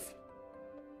enough.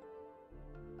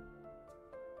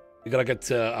 We gotta get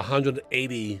to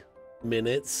 180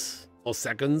 minutes or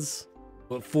seconds.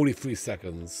 Well, 43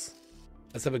 seconds.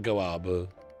 Let's have it go up. Bit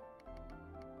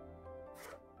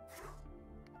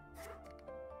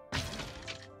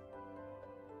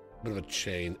of a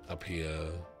chain up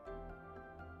here.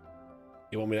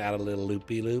 You want me to add a little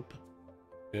loopy loop?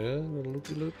 Yeah, a little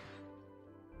loopy loop.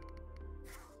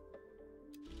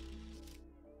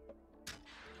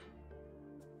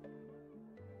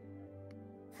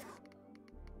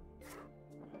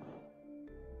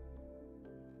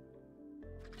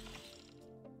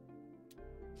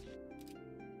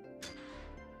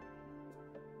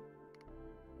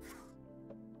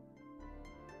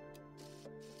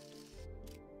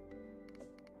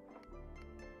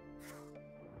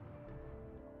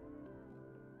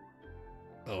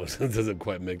 Oh, it doesn't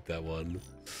quite make that one.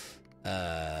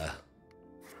 I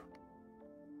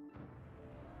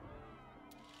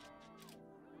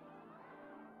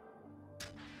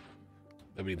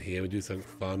mean, here we do something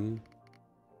fun.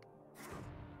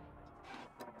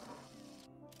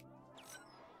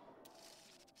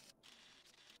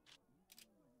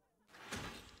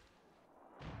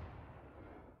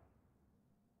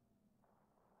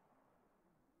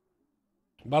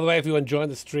 By the way, if you're enjoying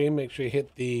the stream, make sure you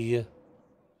hit the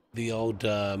old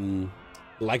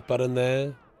like button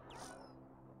there.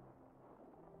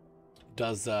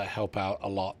 does help out a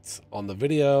lot on the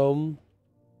video.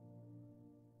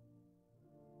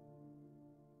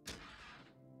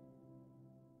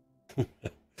 I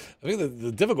think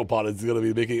the difficult part is going to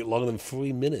be making it longer than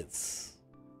 3 minutes.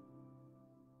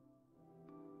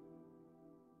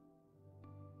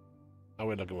 How are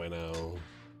we looking right now?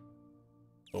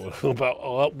 Oh,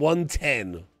 about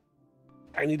 110.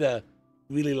 I need to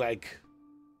really like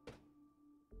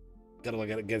gotta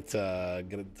get it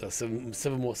to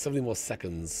 70 more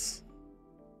seconds.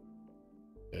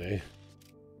 Okay,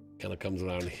 kind of comes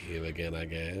around here again, I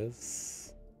guess.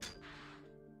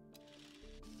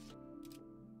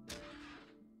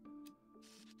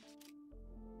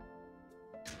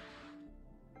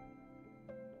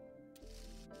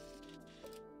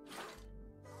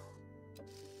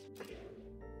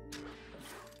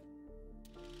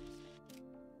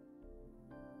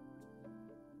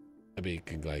 Maybe he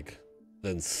can like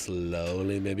then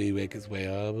slowly maybe make his way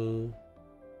up.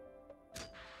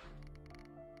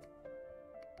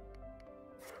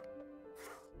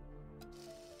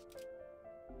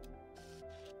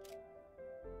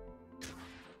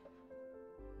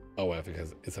 Oh, I think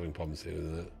it's having problems here,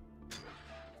 isn't it?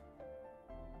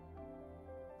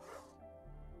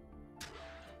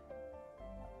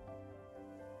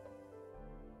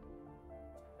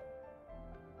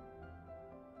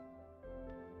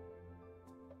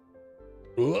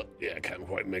 Ooh, yeah, I can't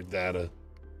quite make that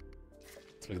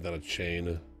let's make that a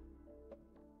chain.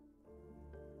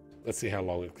 Let's see how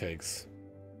long it takes.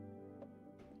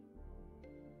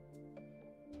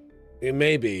 It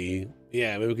may be,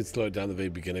 yeah, maybe we could slow it down at the very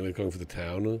beginning. We're going for the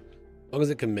town. As long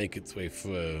as it can make its way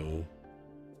through.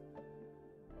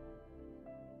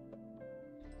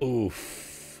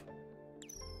 Oof.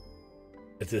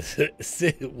 It's a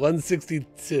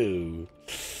 162.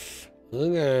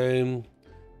 Okay.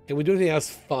 Can we do anything else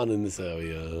fun in this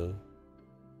area?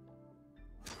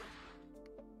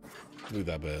 Do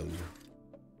that, Ben.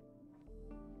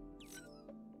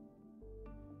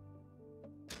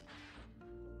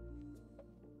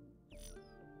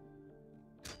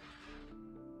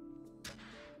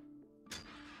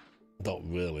 Not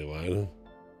really, right?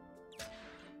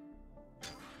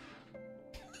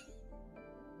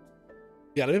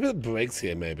 Yeah, let me put brakes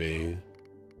here, maybe.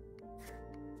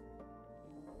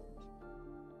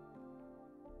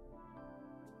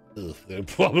 Ugh, the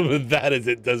problem with that is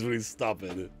it doesn't really stop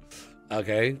it.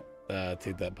 Okay,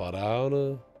 take that part out.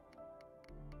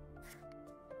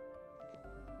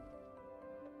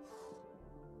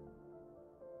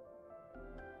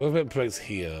 What if it breaks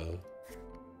here?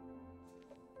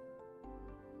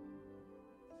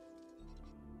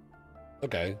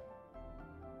 Okay.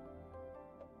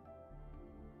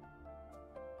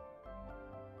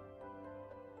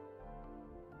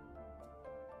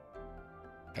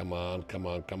 Come on, come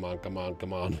on, come on, come on,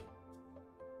 come on.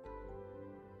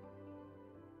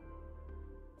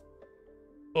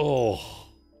 Oh.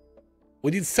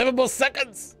 We need 7 more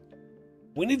seconds.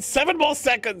 We need 7 more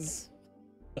seconds.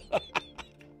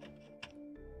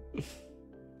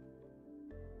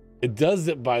 It does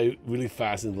it by really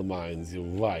fast into the mines, you're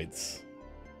right.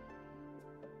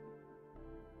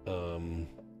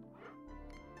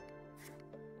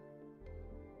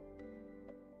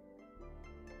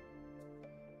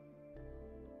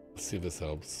 Let's see if this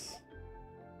helps.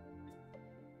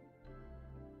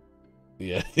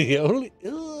 Yeah, only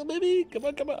maybe. Come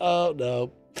on, come on. Oh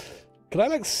no. Can I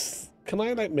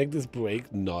like make this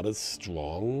brake not as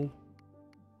strong?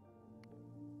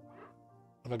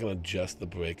 If I can adjust the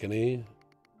brake any,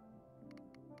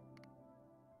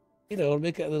 you know,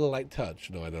 make it a little light touch.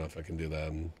 No, I don't know if I can do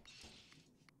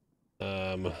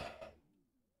that.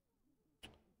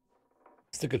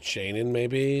 Stick a chain in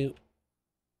maybe.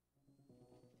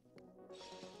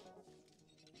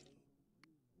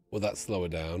 Will that slow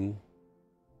it down?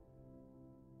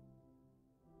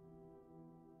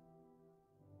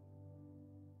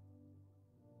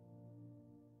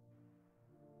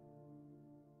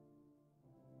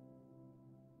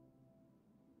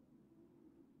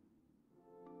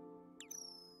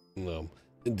 No,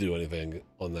 didn't do anything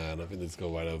on that. I think let's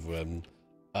go right over him.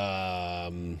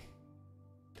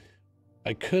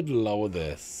 I could lower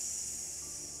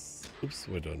this. Oops,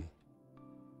 we're done.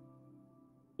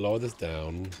 Lower this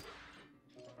down.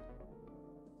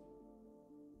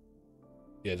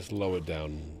 Yeah, just lower it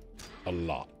down a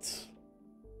lot.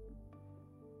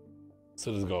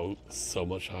 So it doesn't go so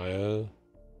much higher.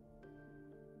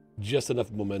 Just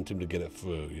enough momentum to get it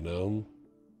through, you know?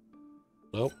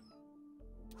 Nope.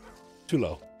 Too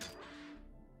low.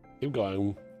 Keep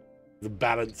going. We're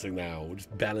balancing now. We're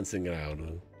just balancing it out.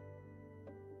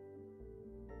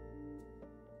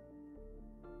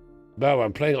 No,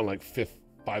 I'm playing on like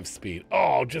 5 speed.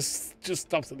 Oh, just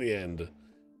stops at the end.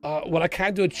 Well, I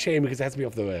can't do a chain because it has to be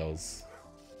off the rails.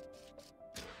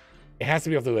 It has to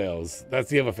be off the rails. That's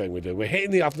the other thing we do. We're hitting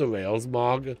the off the rails,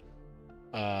 Mog.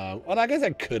 Well, I guess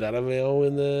I could add a rail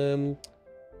in them.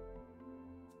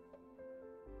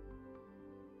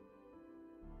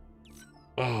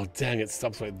 Oh, dang, it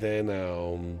stops right there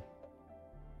now.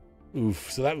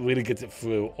 Oof, so that really gets it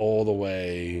through all the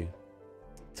way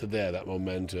to there, that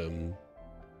momentum.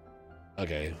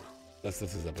 Okay, let's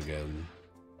lift this up again.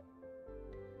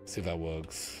 See if that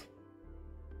works.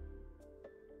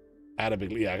 Add a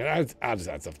big, yeah, I'll just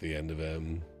add stuff to the end of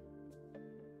him.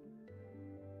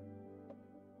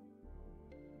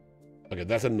 Okay,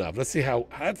 that's enough. Let's see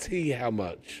how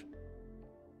much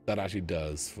that actually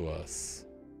does for us.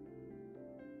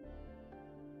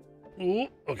 Ooh,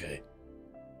 okay.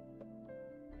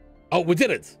 Oh, we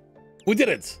did it. We did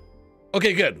it.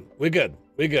 Okay, good. We're good.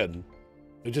 We're good.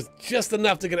 We're just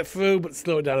enough to get it through, but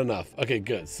slow it down enough. Okay,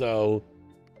 good. So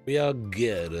we are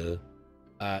good.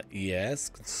 Yes,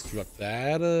 construct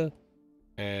that.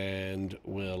 And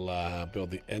we'll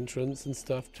build the entrance and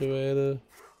stuff to it.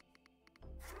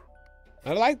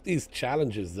 I like these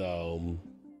challenges though.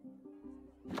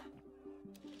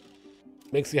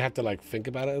 Makes you have to like think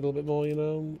about it a little bit more, you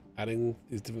know, adding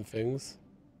these different things.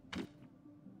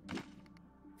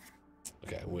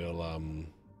 Okay, we'll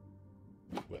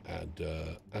add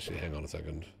actually hang on a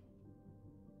second.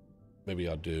 Maybe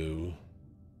I'll do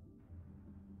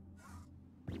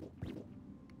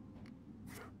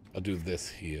this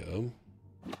here.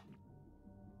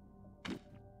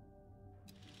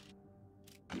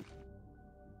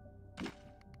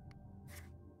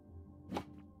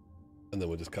 And then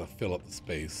we'll just kind of fill up the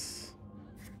space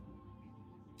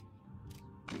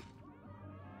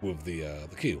with the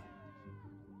queue.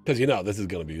 Because you know this is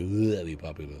going to be really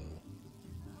popular.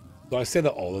 So I say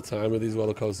that all the time with these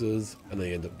roller coasters, and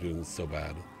they end up doing so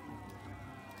bad.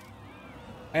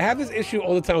 I have this issue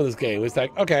all the time with this game. It's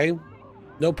like, okay,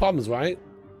 no problems, right?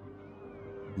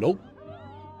 Nope.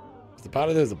 The part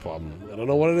of it is a problem. I don't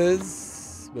know what it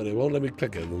is, but it won't let me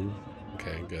click it.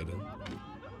 Okay, good.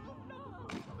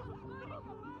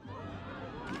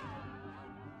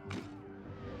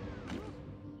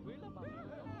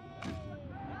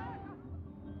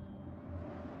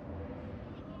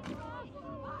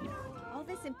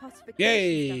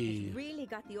 Yay! Stuff really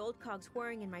got the old cogs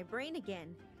whirring in my brain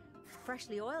again.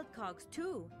 Freshly oiled cogs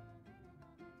too.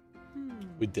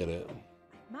 We did it.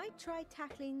 I might try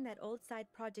tackling that old side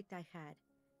project I had.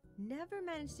 Never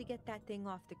managed to get that thing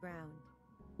off the ground.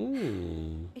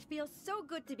 It feels so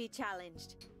good to be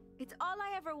challenged. It's all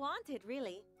I ever wanted,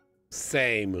 really.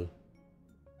 Same.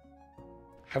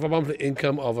 Have a monthly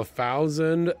income of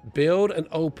 1,000. Build and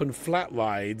open flat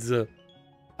rides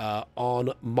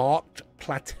on marked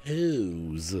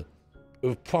plateaus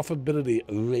with profitability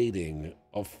rating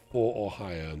of 4 or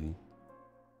higher.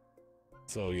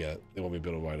 So yeah, they want me to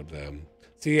build a ride up there.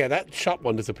 So yeah, that shop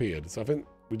one disappeared. So I think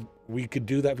we could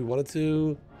do that if we wanted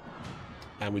to,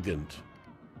 and we didn't.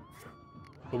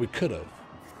 But we could have,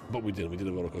 but we didn't. We did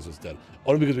a roller coaster instead,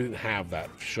 only because we didn't have that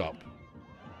shop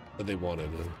that they wanted.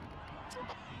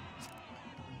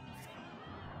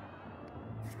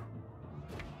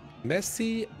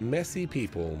 Messy, messy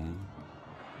people.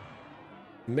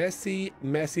 Messy,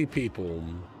 messy people.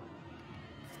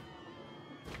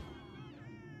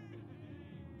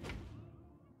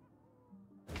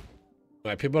 All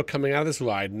right, people are coming out of this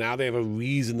ride. Now they have a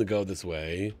reason to go this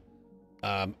way.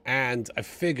 And I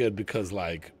figured because,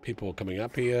 like, people are coming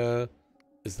up here,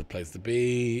 this is the place to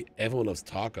be. Everyone loves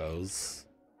tacos.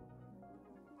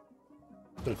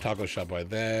 Put a taco shop right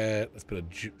there. Let's put a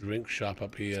drink shop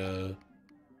up here.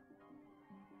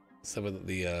 Some of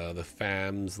the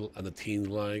fams and the teens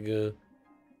like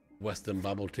Western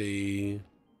bubble tea.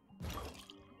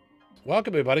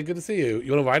 Welcome everybody, good to see you.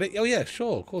 You want to ride it? Oh yeah,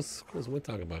 sure, of course. We're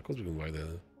talking about. Of course we can ride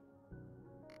it.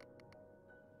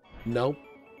 Nope,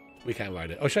 we can't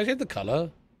ride it. Oh, should I change the color?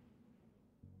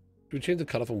 Should we change the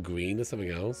color from green to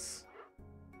something else?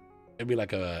 Maybe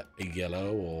like a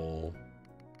yellow or.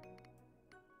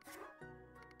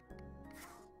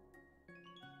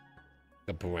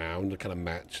 A brown to kind of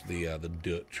match the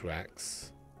dirt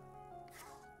tracks.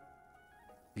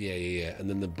 Yeah. And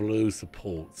then the blue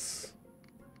supports.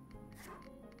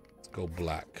 Let's go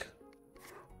black.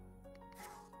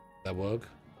 That work?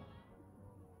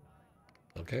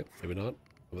 Okay, maybe not.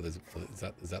 Is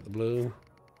that the blue?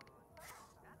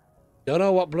 Don't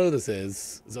know what blue this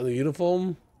is. Is it on the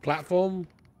uniform? Platform?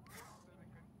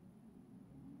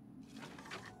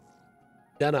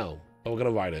 Don't know. But we're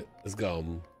gonna ride it. Let's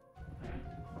go.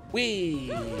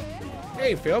 Wee!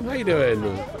 Hey, Phil, how you doing?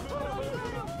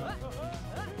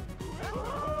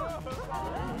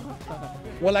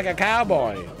 Well, like a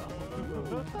cowboy.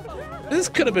 This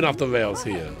could have been off the rails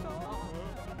here.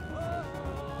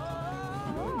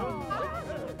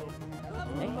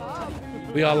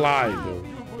 We are live.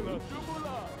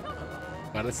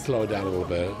 Right, let's slow it down a little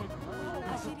bit.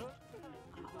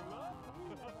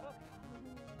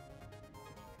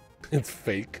 It's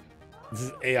fake. This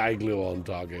is AI Drgluon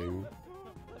talking.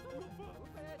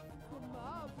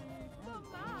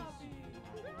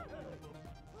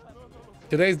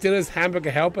 Today's dinner's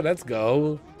hamburger helper. Let's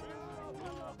go.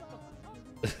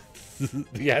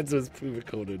 The answer is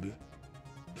pre-recorded.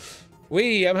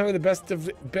 I'm having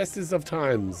the bestest of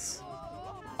times.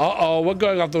 Uh-oh, we're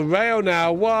going off the rail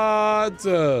now. What?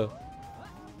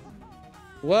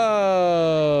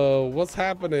 Whoa, what's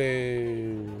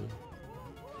happening?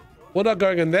 We're not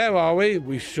going in there, are we?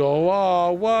 We sure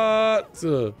are. What?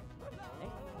 We're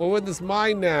in this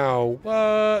mine now.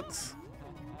 What?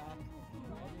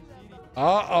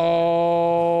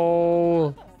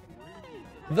 Uh-oh.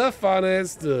 The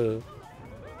funnest.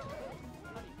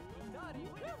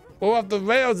 We're off the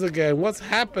rails again. What's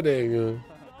happening?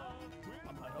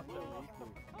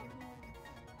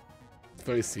 It's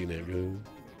very scenic.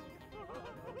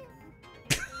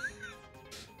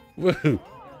 We're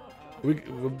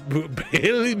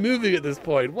barely moving at this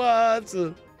point. What?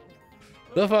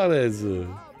 The fun is.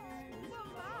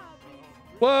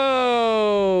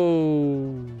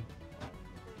 Whoa!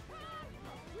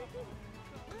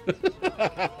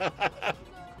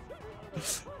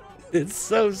 It's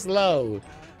so slow.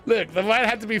 Look, the ride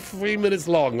had to be 3 minutes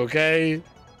long, okay?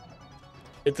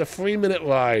 It's a 3-minute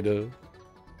ride.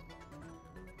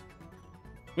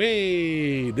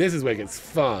 Whee! This is where it gets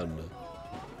fun.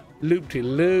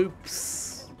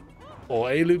 Loop-de-loops. Or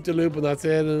a loop-de-loop and that's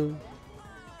it.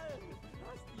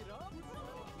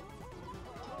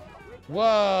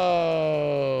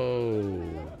 Whoa!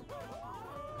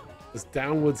 This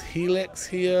downwards helix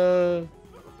here.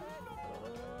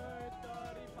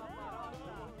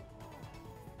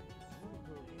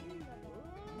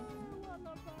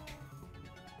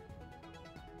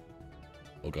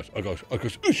 Oh gosh, oh gosh, oh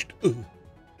gosh. Oosh.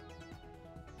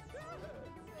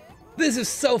 This is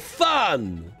so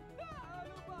fun!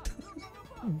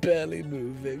 Barely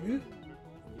moving.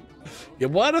 You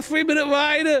want a 3-minute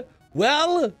ride?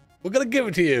 Well, we're gonna give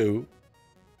it to you.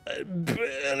 I'm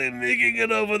barely making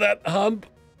it over that hump.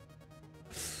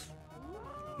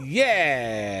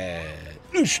 Yeah!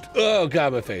 Oosh. Oh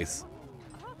god, my face.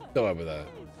 Don't worry about that.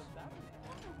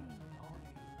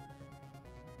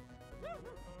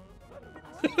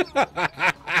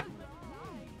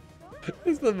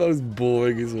 It's the most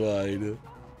boring ride.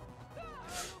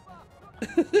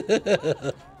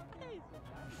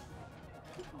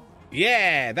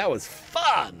 Yeah, that was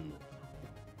fun.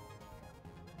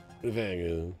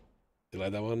 You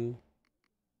like that one?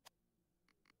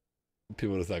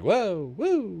 People are just like, whoa,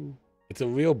 woo. It's a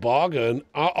real bargain.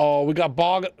 Uh-oh, we got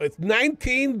bargain. It's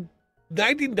 $19.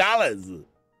 And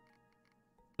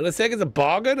it's saying it's a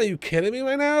bargain? Are you kidding me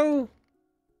right now?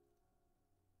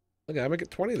 Okay, I'll make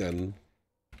it 20 then.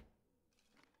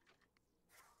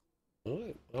 All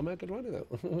right, I'll make it 20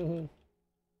 then.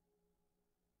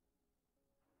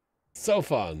 So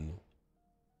fun.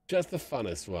 Just the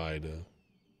funnest ride.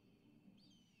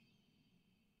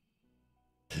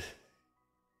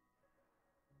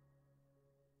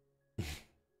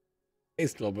 Hey,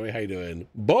 Strawberry, how you doing?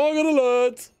 Bargain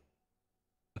alert!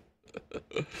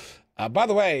 By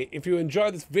the way, if you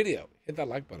enjoyed this video, hit that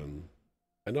like button.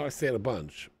 I know I say it a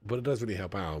bunch, but it does really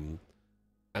help out.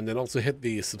 And then also hit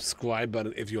the subscribe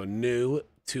button if you're new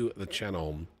to the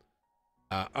channel.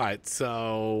 All right,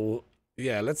 so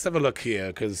yeah, let's have a look here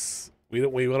because we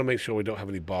want to make sure we don't have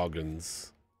any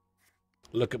bargains.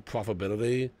 Look at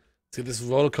profitability. See this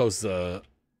roller coaster.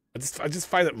 I just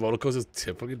find that roller coasters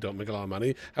typically don't make a lot of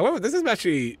money. However, this is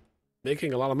actually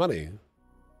making a lot of money.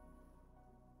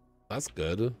 That's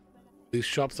good. These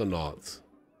shops are not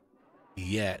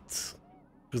yet.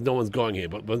 Because no one's going here,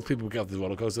 but once people get off the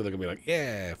roller coaster, they're gonna be like,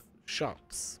 "Yeah,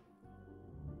 shops."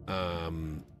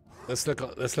 Let's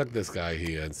look this guy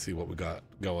here and see what we got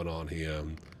going on here.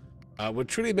 We're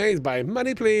truly amazed by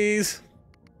Money Please.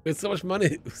 It's so much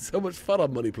money, so much fun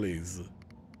on Money Please.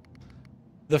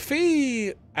 The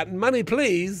fee at Money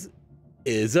Please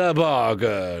is a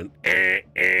bargain.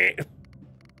 We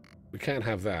can't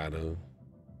have that.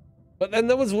 But then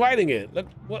no one's writing it. Look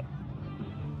what?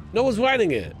 No one's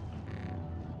writing it.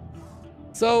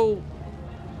 So,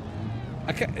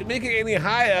 I can't make it any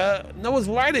higher. No one's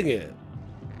writing it.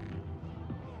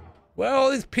 Where are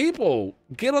all these people?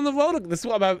 Get on the roller. This is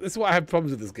what I have problems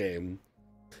with this game.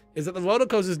 Is that the roller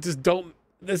coasters just don't.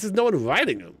 This is no one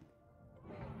riding them.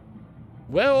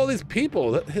 Where are all these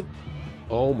people?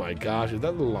 Oh my gosh, is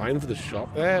that the line for the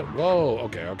shop there? Whoa,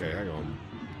 okay, hang on.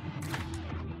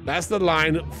 That's the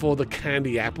line for the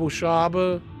candy apple shop.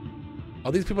 Are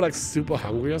these people like super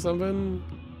hungry or something?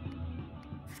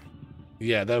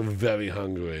 Yeah, they're very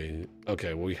hungry.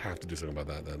 Okay, well we have to do something about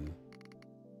that then.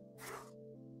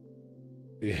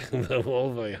 Yeah, they're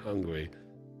all very hungry.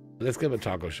 Let's get a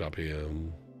taco shop here.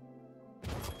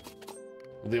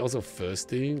 Are they also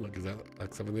thirsty? Like, is that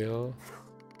like something they are?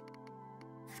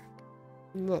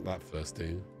 Not that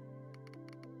thirsty.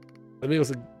 Let me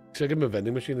also check in a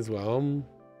vending machine as well.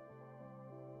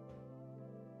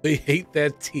 They hate their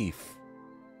teeth.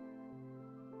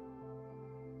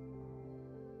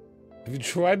 Have you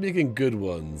tried making good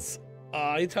ones?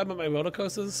 Are you talking about my roller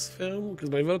coasters film?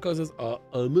 Because my roller coasters are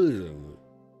amazing.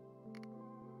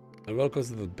 My roller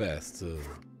coasters are the best. I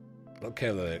don't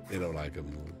care that they don't like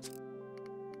them.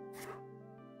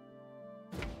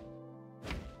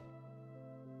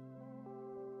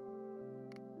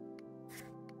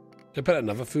 Should I put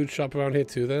another food shop around here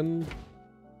too then?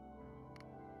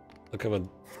 Look at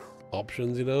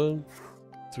options, you know?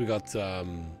 So we got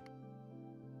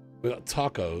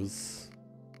tacos.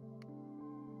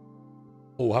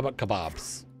 Oh, how about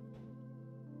kebabs?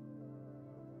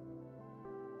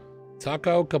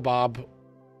 Taco, kebab,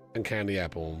 and candy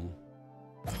apple.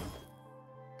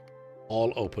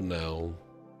 All open now.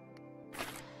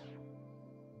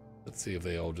 Let's see if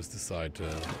they all just decide to...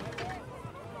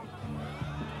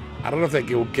 I don't know if they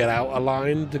will get out a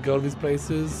line to go to these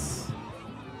places.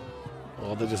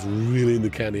 Or they're just really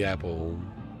into candy apple.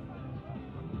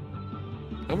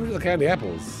 How much are the candy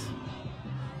apples?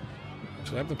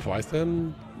 Should I have the price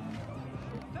then?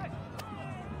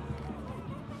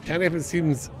 Candy apple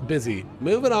seems busy.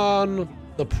 Moving on.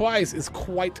 The price is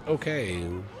quite okay.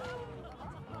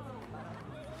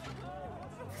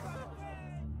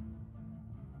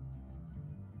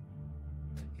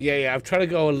 Yeah, I've tried to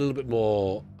go a little bit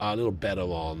more, a little better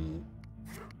on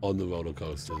the roller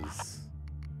coasters.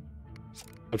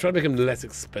 I'm trying to make them less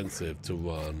expensive to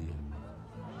run.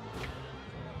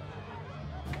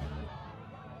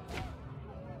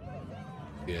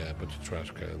 Yeah, a bunch of trash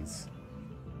cans.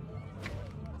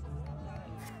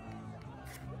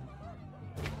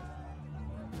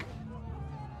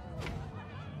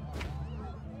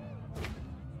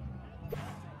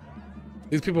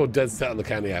 These people are dead set on the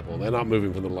candy apple. They're not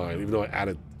moving from the line, even though I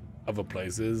added other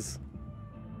places.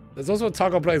 There's also a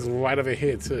taco place right over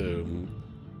here, too.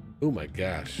 Oh my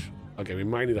gosh. Okay, we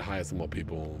might need to hire some more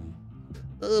people.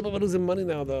 But we're losing money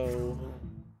now, though.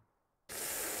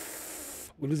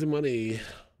 We're losing money.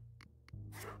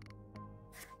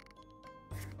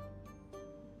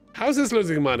 How's this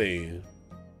losing money?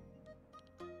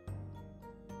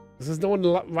 There's no one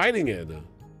riding it.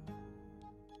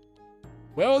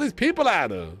 Where are all these people at?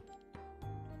 A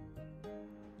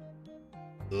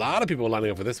lot of people are lining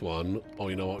up for this one. Oh,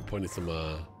 you know what? Pointing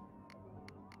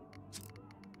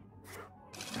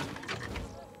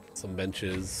some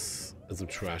benches and some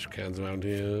trash cans around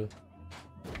here.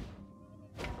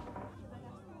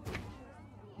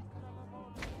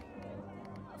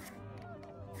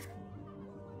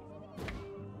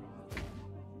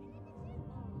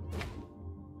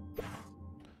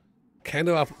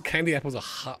 Candy apples are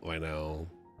hot right now.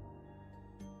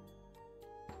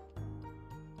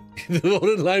 They're all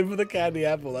in line for the candy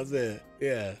apple, that's it.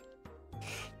 Yeah.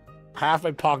 Half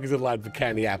my park is in line for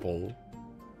candy apple.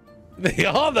 They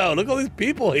are though, look at all these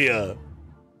people here.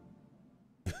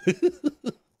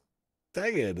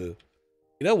 Dang it. You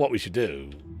know what we should do?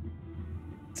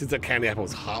 Since that candy apple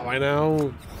is hot right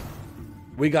now,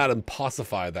 we gotta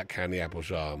impossify that candy apple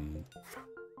shop.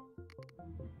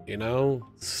 You know,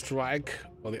 strike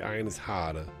while the iron is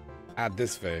hard. Add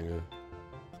this thing.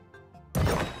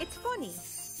 It's funny.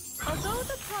 Although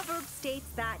the proverb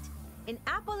states that an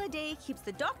apple a day keeps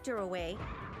the doctor away,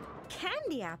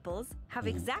 candy apples have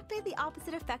exactly the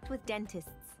opposite effect with dentists.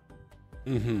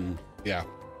 Mm-hmm. Yeah.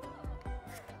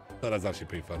 That's actually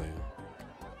pretty funny.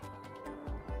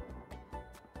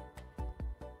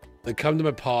 They come to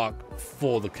my park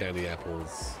for the candy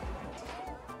apples.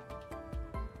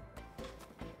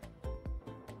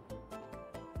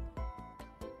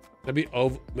 Maybe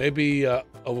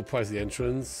overprice the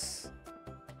entrance.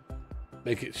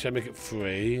 Should I make it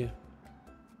free?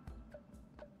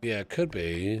 Yeah, it could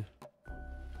be.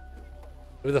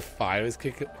 Maybe the fire is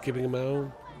keeping him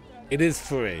out. It is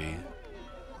free.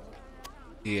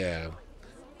 Yeah.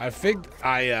 I think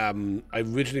I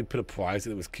originally put a price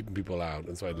and it was keeping people out,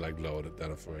 and so I like lowered it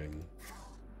down a frame.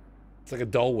 It's like a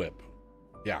Dole Whip.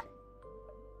 Yeah.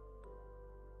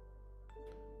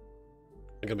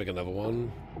 I'm gonna make another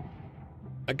one.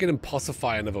 I can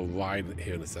impossify another ride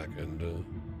here in a second.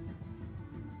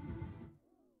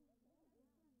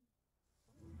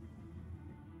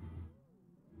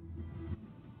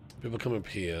 People come up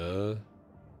here.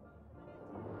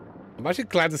 I'm actually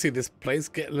glad to see this place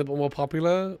get a little bit more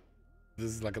popular. This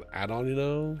is like an add-on, you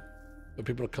know? But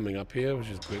people are coming up here, which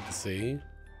is great to see.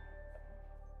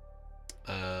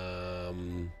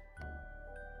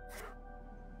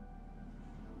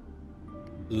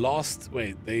 Lost.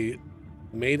 Wait, they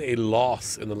made a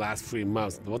loss in the last 3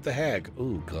 months. What the heck?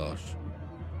 Oh gosh.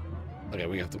 Okay,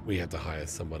 we have to hire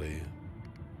somebody.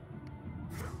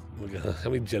 How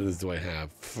many janitors do I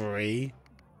have? 3?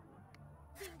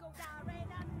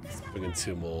 Let's bring in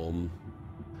 2 more.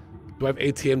 Do I have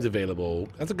ATMs available?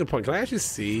 That's a good point. Can I actually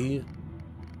see,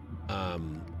 I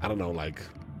don't know, like,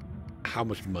 how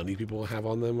much money people have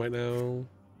on them right now?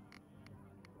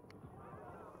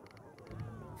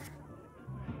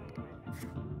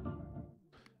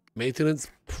 Maintenance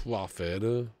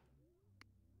profit.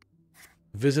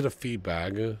 Visitor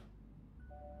feedback.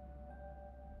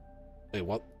 Wait,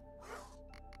 what?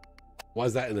 Why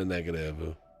is that in the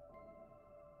negative?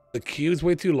 The queue's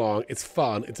way too long. It's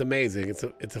fun. It's amazing. It's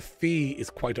a fee. It's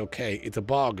quite okay. It's a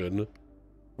bargain.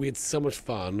 We had so much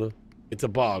fun. It's a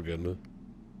bargain.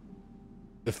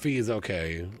 The fee is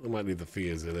okay. I might leave the fee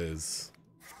as it is.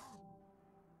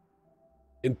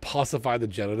 Impossify the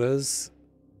janitors.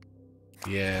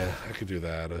 Yeah, I could do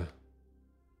that.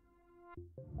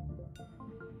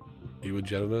 You a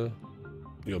janitor?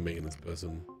 You're a maintenance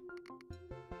person.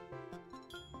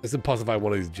 Let's impossify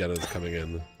one of these janitors coming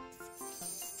in.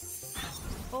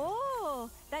 Oh,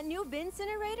 that new bin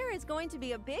incinerator is going to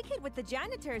be a big hit with the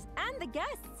janitors and the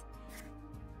guests.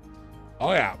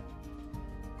 Oh yeah.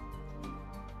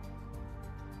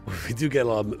 We do get a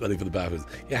lot of money for the bathrooms.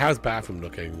 Yeah, how's bathroom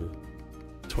looking?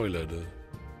 Toilet.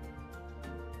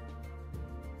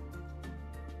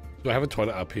 Do I have a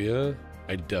toilet up here?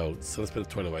 I don't, so let's put a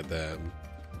toilet right there.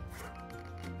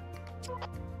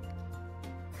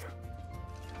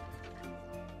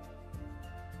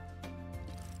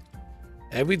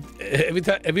 Every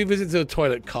visit to a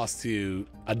toilet costs you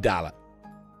 $1.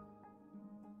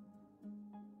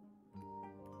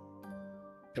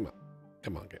 Come on,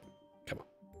 come on, come on,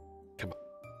 come on.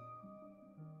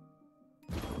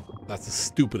 That's the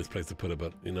stupidest place to put it,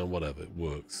 but you know, whatever, it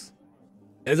works.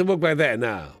 It doesn't work by there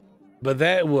now, but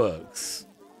there it works.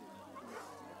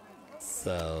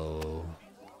 So,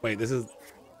 wait, this is.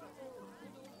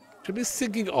 Should be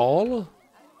sinking all.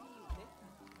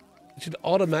 It should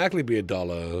automatically be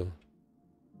 $1.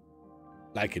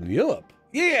 Like in Europe.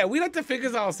 Yeah, we like to figure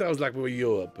ourselves like we were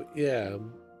Europe, but yeah.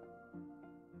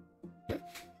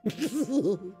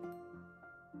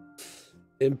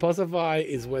 Impossify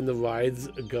is when the rides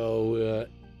go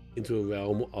into a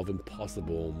realm of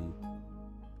impossible.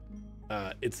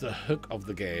 It's the hook of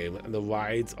the game, and the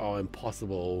rides are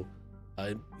impossible.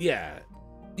 Yeah.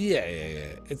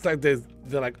 It's like they're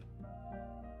like.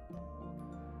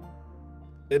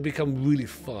 They become really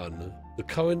fun. The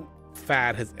current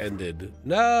fad has ended.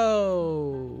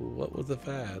 No! What was the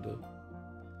fad?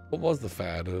 What was the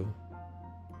fad?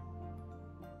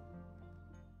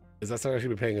 Is that something I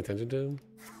should be paying attention to?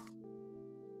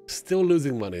 Still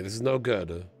losing money. This is no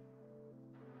good.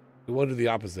 We want to do the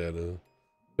opposite.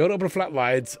 Don't open flat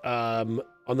rides on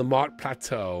the marked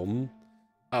plateau.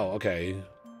 Oh, okay.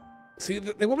 See,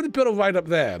 they want me to build a ride up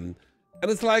there. And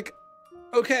it's like,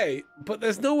 okay, but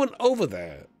there's no one over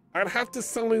there. I'd have to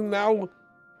suddenly now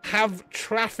have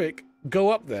traffic go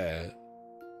up there.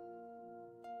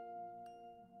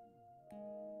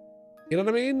 You know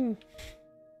what I mean?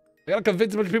 I gotta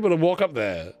convince a bunch of people to walk up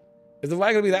there. Is the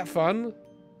ride gonna be that fun?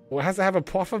 Well, it has to have a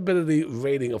profitability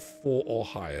rating of 4 or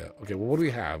higher. Okay, well, what do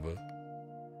we have?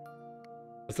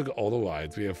 Let's look at all the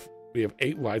rides. We have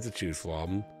 8 rides to choose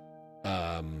from.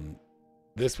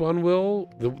 This one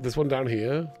this one down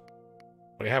here.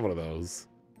 I already have one of those.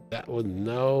 That one,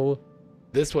 no.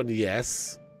 This one,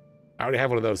 yes. I already have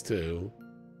one of those too.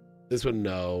 This one,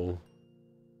 no.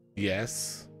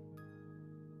 Yes.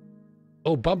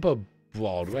 Oh, bumper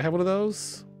wall. Do I have one of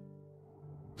those?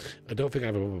 I don't think I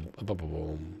have a bumper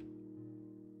wall.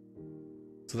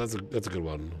 So that's a good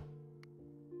one.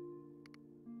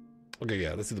 Okay,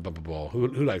 yeah, let's do the bumper ball. Who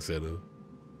likes it?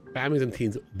 Families and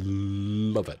teens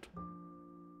love it.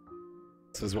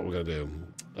 So this is what we're gonna do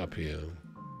up here.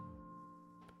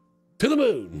 To the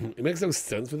moon. It makes no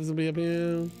sense for this to be up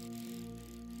here.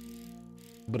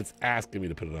 but it's asking me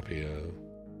to put it up here.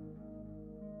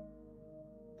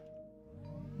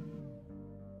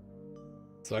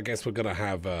 So I guess we're gonna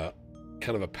have a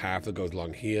kind of a path that goes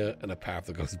along here and a path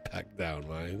that goes back down,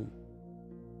 right?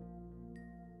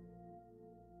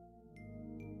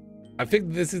 I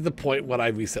think this is the point when I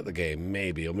reset the game,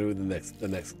 maybe, or maybe the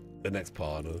next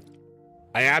part.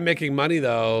 I am making money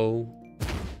though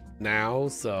now,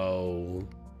 so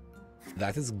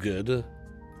that is good.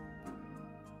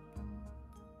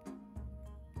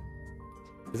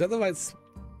 Is that the right? Is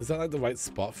that like the right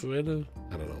spot for it?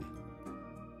 I don't know.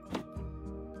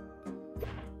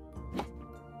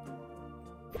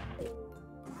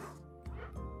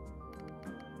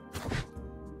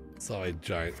 Sorry,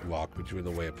 giant rock, but you're in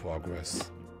the way of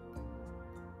progress.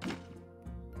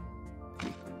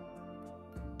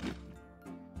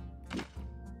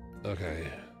 Okay.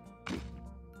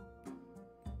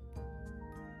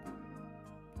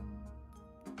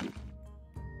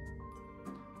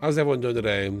 How's everyone doing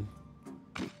today?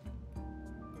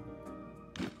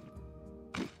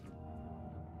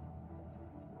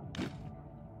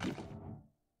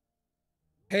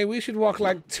 Hey, we should walk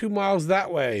like 2 miles that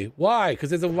way. Why? Because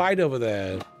there's a ride over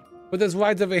there. But there's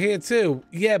rides over here too.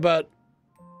 Yeah, but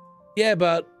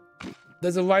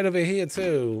there's a ride over here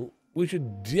too. We should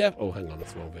oh, hang on,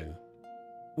 that's the wrong thing.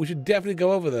 We should definitely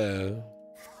go over there.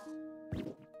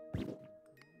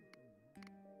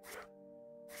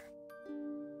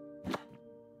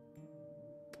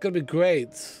 It's gonna be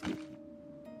great.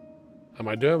 Am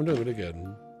I doing? I'm doing really good.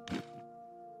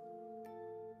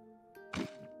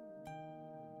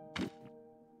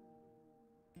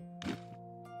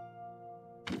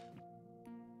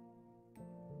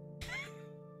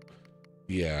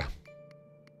 Yeah.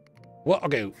 Well,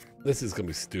 okay, this is gonna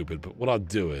be stupid, but what I'll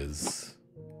do is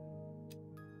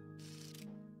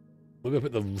maybe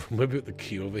put the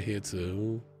key over here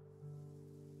too.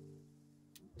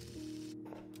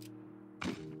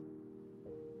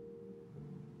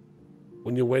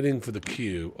 When you're waiting for the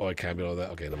queue, oh, I can't be all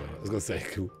that. Okay, no mind. I was gonna say,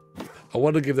 I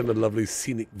want to give them a lovely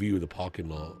scenic view of the parking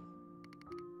lot.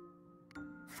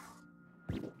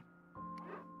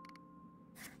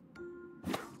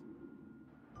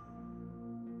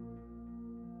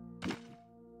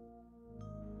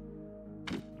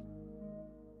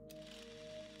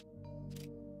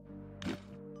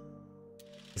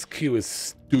 This queue is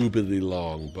stupidly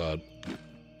long, but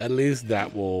at least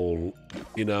that will,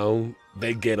 you know,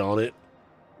 they get on it.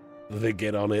 They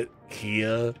get on it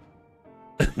here.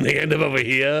 They end up over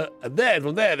here. And then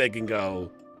from there they can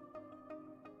go.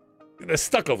 They're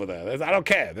stuck over there. I don't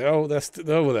care. They're over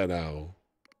there now.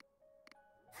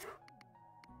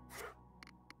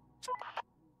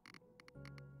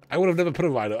 I would have never put a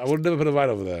ride. I would have never put a ride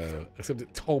over there, except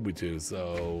it told me to.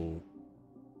 So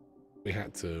we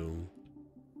had to.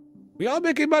 We are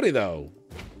making money though.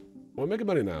 We're making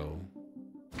money now.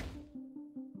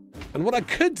 And what I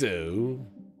could do,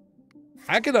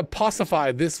 I could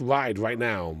apostify this ride right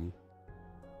now,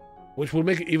 which will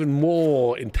make it even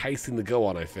more enticing to go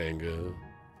on, I think.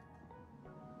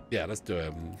 Yeah, let's do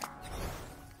it.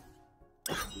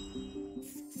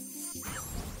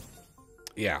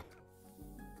 Yeah.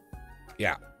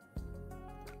 Yeah.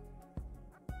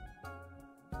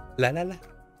 La la la.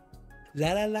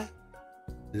 La la la.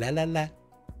 La la la.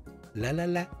 La la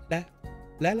la la.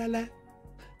 La la la.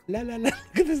 La la la.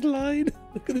 Look at this line.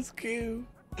 Look at this queue.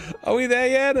 Are we there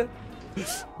yet?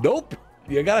 Nope.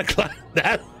 You gotta climb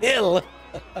that hill.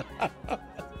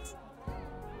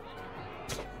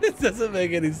 This doesn't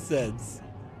make any sense.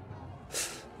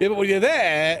 Yeah, but when you're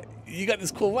there, you got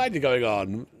this cool ride you're going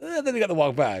on. Then you got to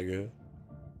walk back.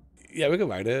 Yeah, we can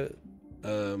ride it.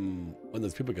 When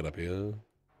those people get up here.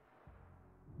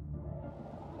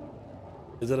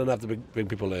 Is it enough to bring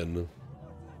people in?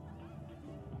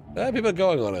 People are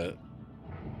going on it.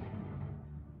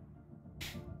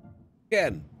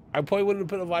 Again, I probably wouldn't have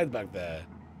put a ride back there.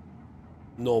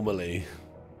 Normally.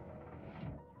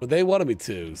 But they wanted me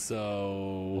to,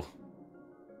 so...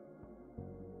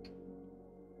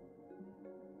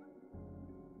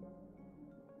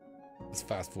 Let's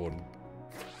fast forward.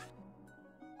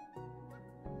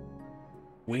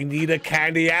 We need a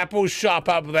candy apple shop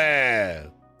up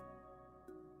there.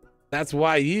 That's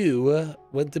why you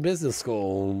went to business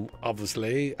school,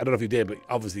 obviously. I don't know if you did, but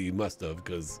obviously you must have,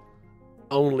 because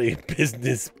only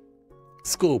business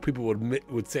school people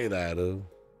would say that.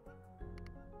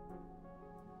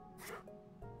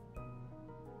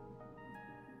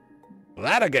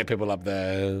 That'll get people up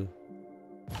there.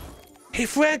 Hey,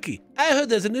 Frankie, I heard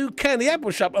there's a new candy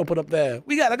apple shop open up there.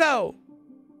 We gotta go.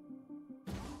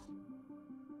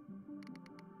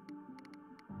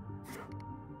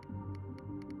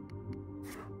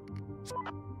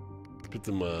 Put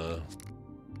some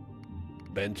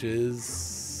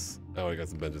benches. Oh, I got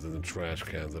some benches and some trash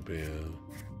cans up here.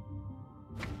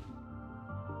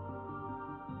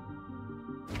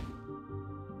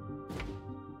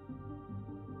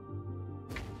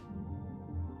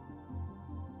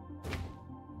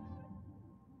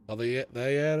 Are they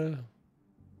there yet?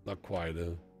 Not quite.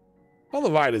 Part of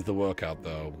the ride is the workout,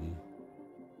 though.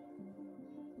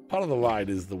 Part of the ride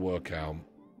is the workout.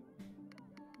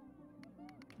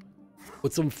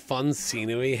 Would some fun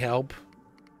scenery help?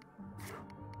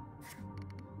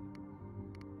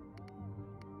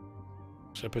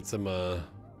 Should I put some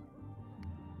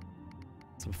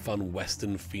fun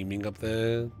Western theming up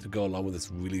there to go along with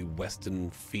this really Western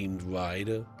themed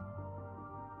ride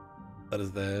that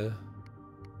is there?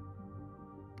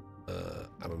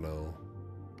 I don't know.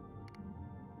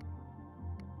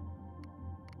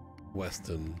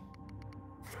 Western.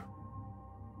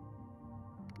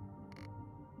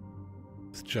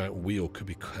 This giant wheel could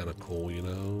be kind of cool, you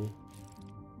know?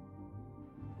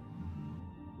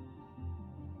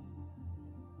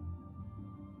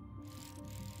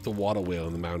 It's a water wheel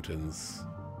in the mountains.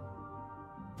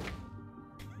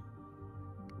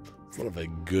 It's not a very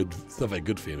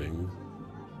good feeling.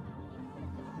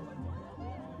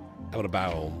 How about a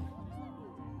barrel?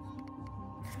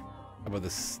 How about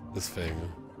this thing?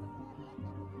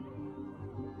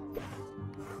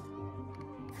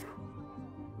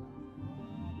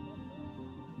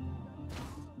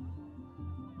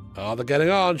 Oh, they're getting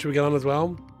on. Should we get on as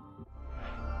well?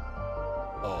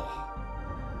 Oh.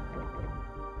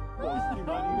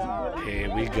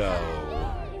 Here we go.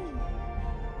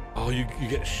 Oh, you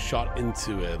get shot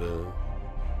into it.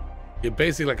 You're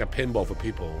basically like a pinball for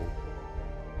people.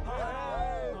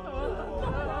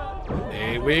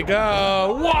 Here we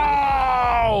go.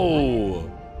 Whoa!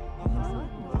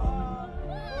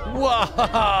 Whoa!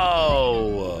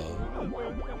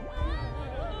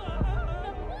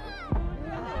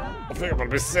 I think I'm gonna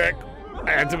be sick.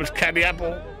 I had too much candy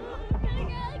apple.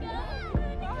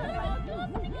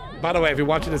 By the way, if you're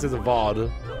watching this as a VOD,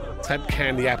 type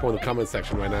candy apple in the comment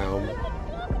section right now.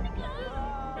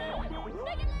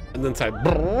 And then type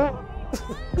what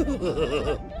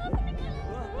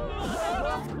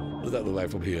does that look like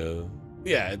from here?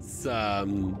 Yeah, it's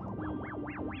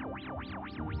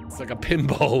like a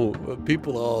pinball.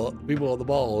 People are the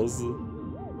balls.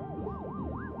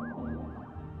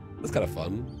 That's kind of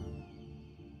fun.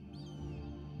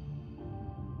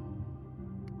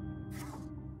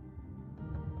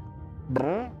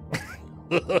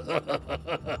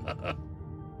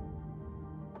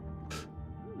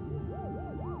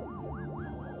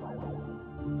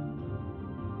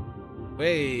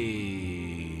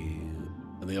 Way,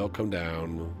 and they all come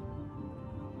down.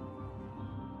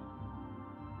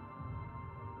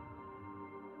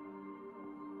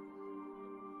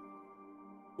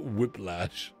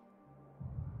 Whiplash.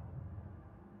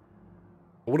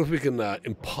 I wonder if we can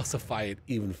impossify it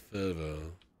even further.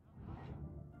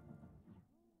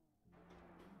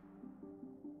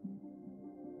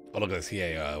 Oh, look at this.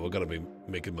 Yeah, we're gonna be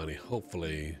making money.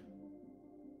 Hopefully.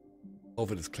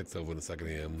 Hopefully this clicks over in a second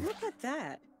here. Look at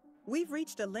that. We've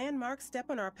reached a landmark step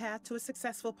on our path to a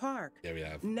successful park. Yeah, we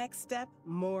have. Next step,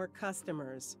 more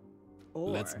customers. Or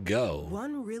let's go.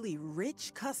 One really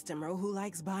rich customer who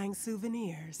likes buying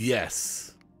souvenirs.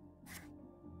 Yes.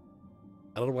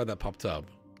 I don't know why that popped up.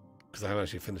 Because I haven't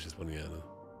actually finished this one yet.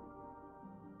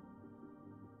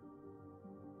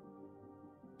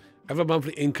 I have a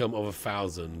monthly income of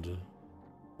 1,000.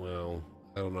 Well,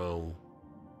 I don't know.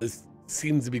 This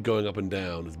seems to be going up and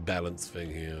down, this balance thing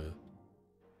here.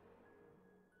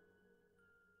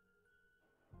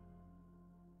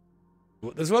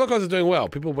 This roller coaster is doing well.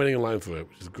 People are waiting in line for it,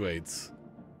 which is great.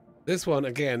 This one,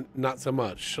 again, not so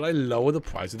much. Should I lower the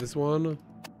price of this one?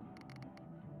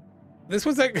 This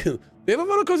one's like, the other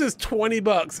roller coaster is 20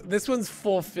 bucks. This one's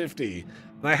 $4.50.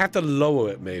 And I have to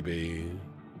lower it, maybe.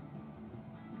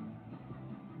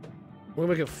 We're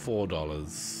gonna make it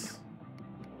 $4.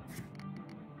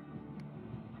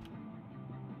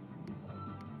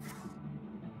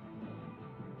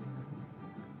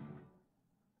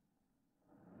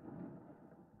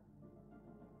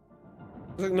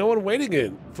 There's like no one waiting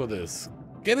in for this.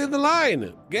 Get in the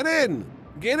line. Get in.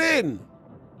 Get in.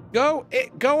 Go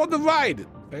on the ride.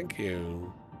 Thank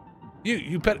you.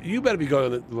 You better be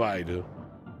going on the ride.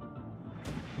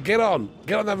 Get on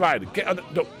that ride. Get on the,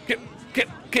 no, get.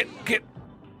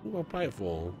 Who will I buy it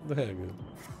for? What the heck?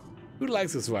 Who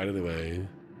likes this ride anyway?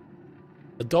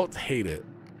 Adults hate it.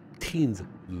 Teens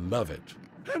love it.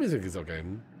 I think it's okay.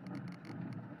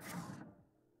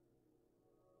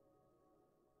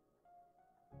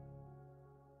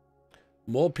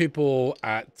 More people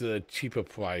at the cheaper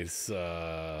price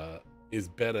is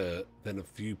better than a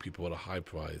few people at a high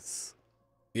price.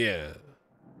 Yeah.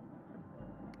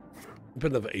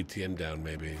 Put another ATM down,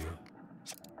 maybe.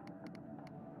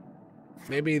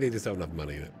 Maybe they just don't have enough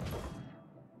money.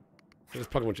 There's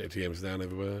probably a bunch of ATMs down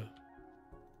everywhere.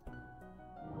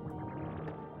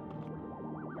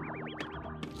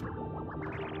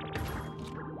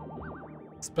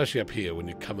 Especially up here when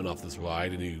you're coming off this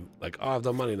ride and you like, oh, I've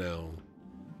done money now.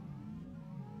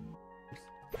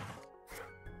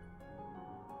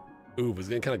 Ooh, it's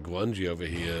getting kind of grungy over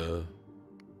here.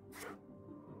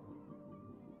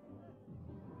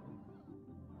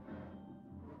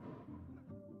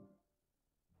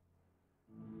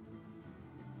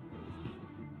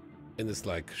 In this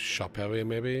like shop area,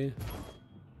 maybe.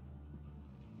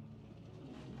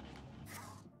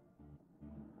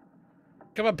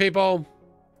 Come on, people.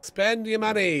 Spend your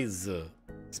monies.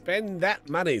 Spend that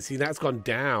money. See, that's gone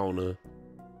down.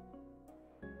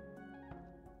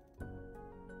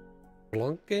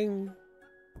 Blunking.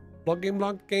 Blunking,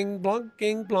 blunking,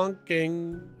 blunking,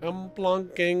 blunking. I'm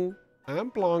blunking. I'm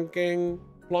blunking.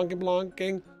 Blunking,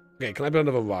 blunking. Okay, can I build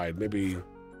another ride? Maybe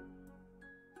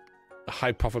a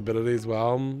high profitability as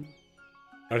well.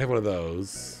 I don't have one of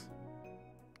those.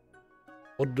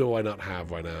 What do I not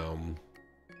have right now?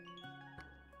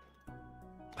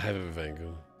 I have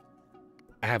everything.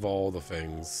 I have all the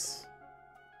things.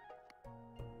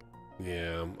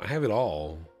 Yeah, I have it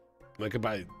all. I could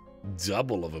buy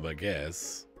double of them, I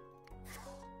guess.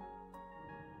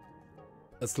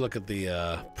 Let's look at the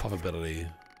profitability.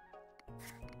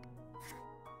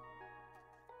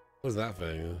 What's that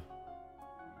thing?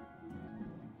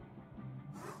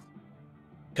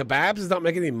 Kebabs is not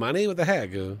making any money? What the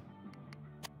heck? The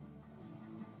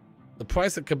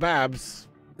price of kebabs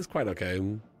is quite okay.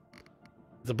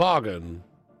 It's a bargain.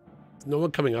 Is no one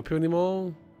coming up here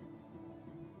anymore?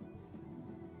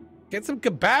 Get some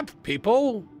kebab,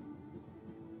 people!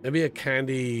 Maybe a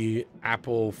candy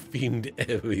apple themed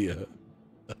area.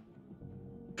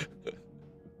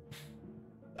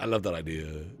 I love that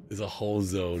idea. There's a whole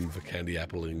zone for candy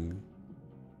appling.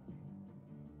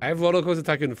 I have Roller Coaster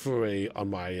Tycoon 3 on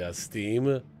my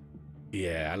Steam.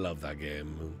 Yeah, I love that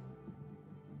game.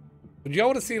 Would you all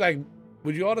want to see like?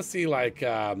 Would you all want to see like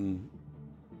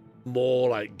more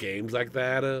like games like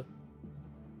that?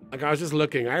 Like I was just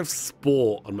looking. I have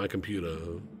Spore on my computer.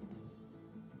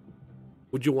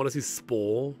 Would you want to see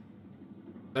Spore?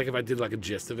 Like if I did like a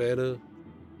gist of it, and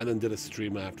then did a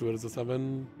stream afterwards or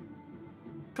something.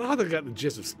 Kind of hard to get the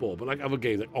gist of Spore, but like other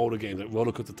games, like older games, like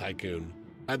Roller Coaster Tycoon,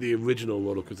 like the original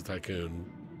Roller Coaster Tycoon.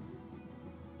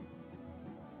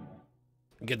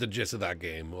 Get the gist of that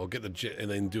game, or get the gist,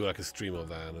 and then do like a stream of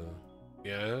that.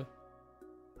 Yeah.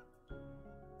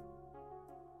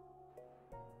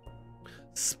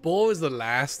 Spore is the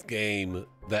last game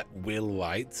that Will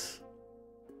Wright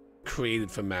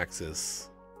created for Maxis,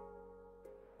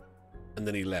 and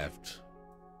then he left.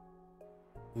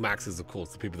 Maxis, of course,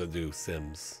 the people that do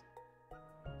Sims,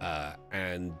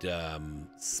 and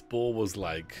Spore was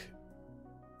like,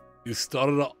 you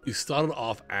started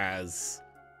off as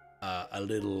a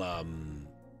little I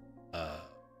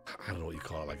don't know what you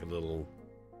call it, like a little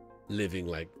living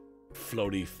like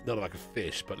floaty, not like a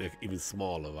fish, but like even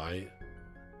smaller, right?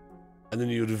 And then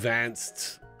you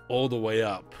advanced all the way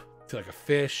up to like a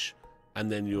fish,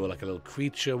 and then you're like a little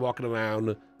creature walking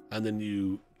around, and then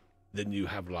you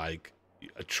have like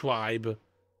a tribe,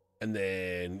 and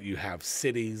then you have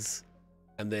cities,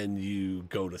 and then you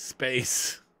go to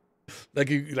space.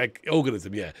 like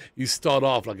organism, yeah. You start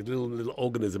off like a little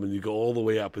organism, and you go all the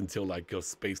way up until like your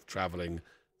space traveling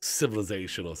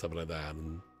civilization or something like that.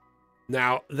 And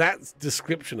now that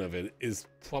description of it is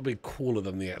probably cooler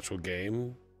than the actual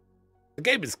game. The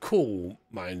game is cool,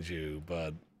 mind you,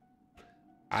 but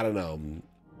I don't know.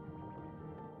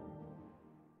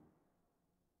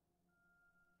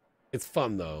 It's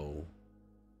fun though.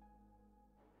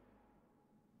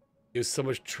 There's so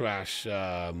much trash.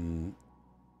 There's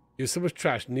so much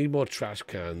trash. Need more trash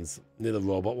cans near the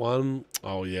robot one.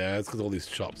 Oh yeah, it's because all these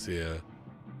shops here.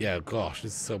 Yeah, gosh,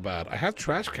 this is so bad. I have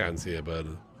trash cans here, but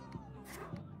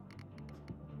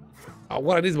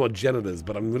what I need is more janitors.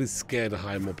 But I'm really scared to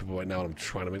hire more people right now. And I'm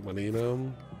trying to make money, you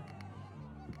know.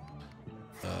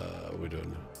 What are we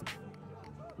doing?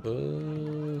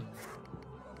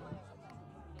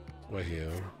 We're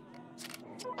here.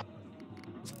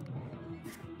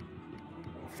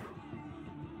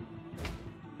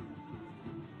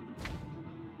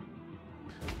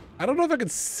 I don't know if I can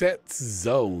set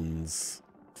zones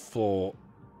for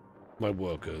my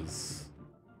workers.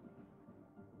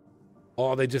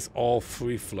 Or are they just all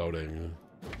free floating?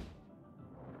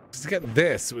 to get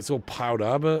this, it's all piled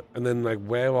up, and then like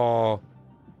where are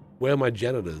my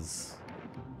janitors?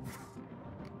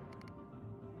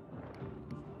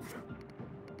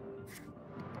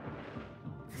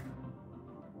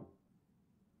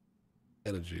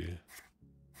 Energy.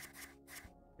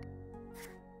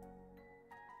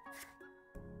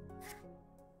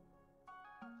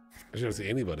 I don't see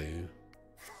anybody.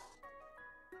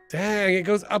 Dang, it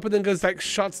goes up and then goes like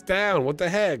shuts down. What the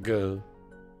heck?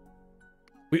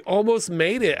 We almost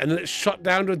made it and then it shut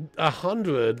down to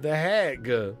 100. The heck?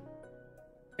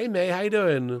 Hey May, how you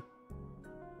doing?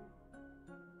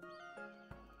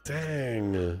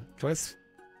 Dang. Can I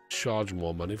charge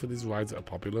more money for these rides that are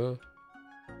popular?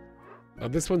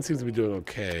 This one seems to be doing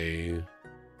okay.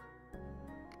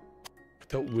 I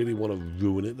don't really want to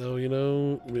ruin it though, you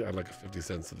know? I'd like a 50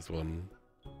 cents to this one.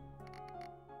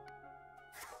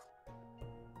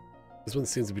 This one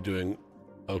seems to be doing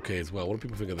okay as well. What do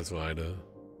people think of this rider?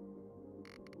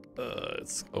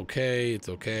 It's okay, it's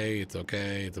okay, it's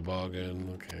okay, it's a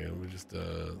bargain. Okay, let me just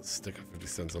stick a 50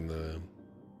 cents on the...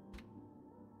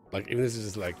 Like, even if it's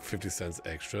just like 50 cents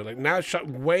extra. Like, now it's shut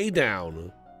way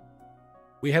down.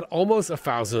 We had almost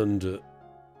 $1,000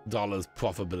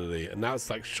 profitability, and now it's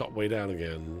like shot way down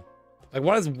again. Like,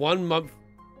 why does 1 month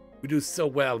we do so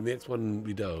well and the next one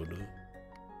we don't?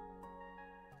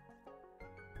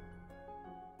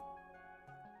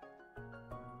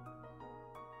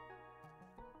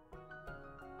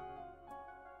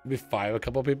 We fire a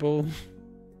couple of people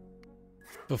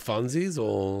for funsies,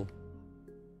 or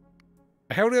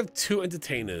I only have 2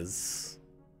 entertainers.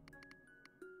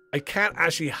 I can't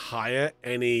actually hire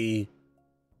any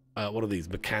what are these,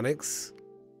 mechanics,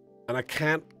 and I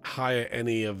can't hire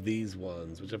any of these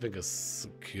ones, which I think are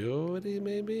security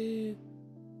maybe.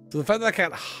 So the fact that I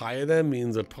can't hire them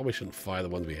means I probably shouldn't fire the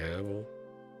ones we have.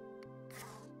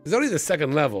 It's only the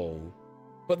 2nd level.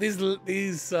 But these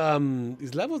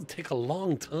levels take a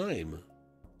long time.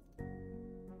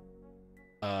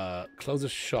 Close a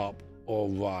shop or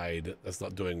ride that's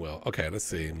not doing well. Okay, let's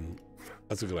see.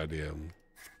 That's a good idea.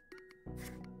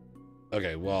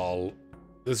 Okay, well,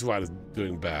 this ride is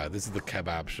doing bad. This is the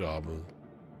kebab shop.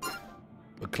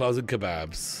 We're closing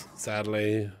kebabs.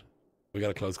 Sadly, we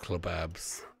gotta close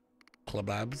kebabs.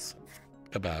 Kebabs?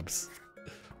 Kebabs.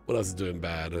 What else is doing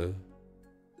bad?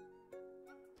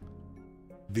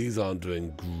 These aren't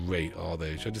doing great, are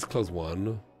they? Should I just close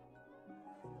one?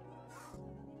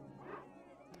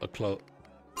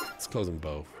 Let's close them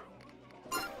both.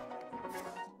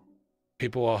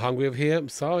 People are hungry over here. I'm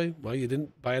sorry. Well, you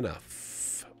didn't buy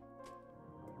enough.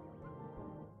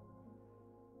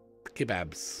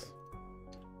 Kebabs.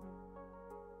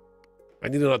 I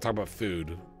need to not talk about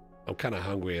food. I'm kind of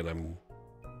hungry and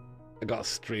I got to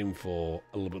stream for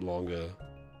a little bit longer.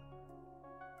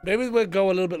 Maybe we'll go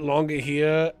a little bit longer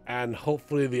here, and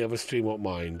hopefully the other stream won't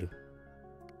mind.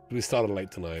 We started late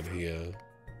tonight here.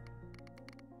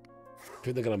 I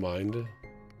think they're gonna mind.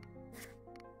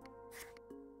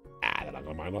 They're not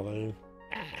gonna mind, are they?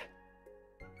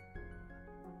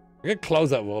 I can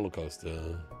close that roller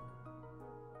coaster.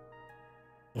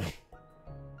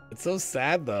 It's so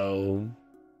sad though.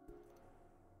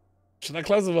 Should I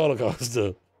close the roller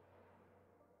coaster?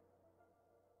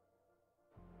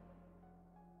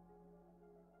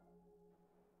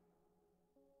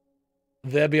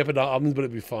 They'll be up in our arms, but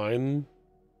it'll be fine.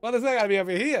 Well, it's not gotta be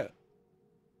over here.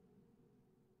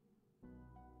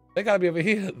 They gotta be over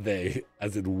here. They,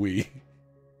 as in we.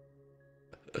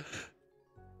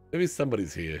 Maybe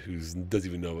somebody's here who doesn't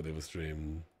even know what they were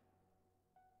streaming.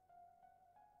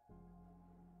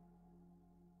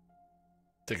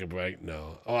 Take a break?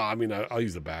 No. Oh, I mean, I'll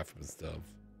use the bathroom and stuff.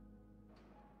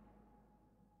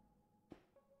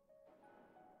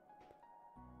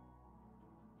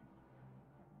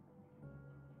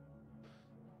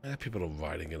 People are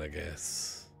riding it, I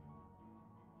guess.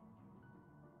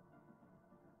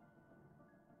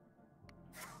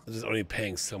 They're just only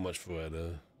paying so much for it.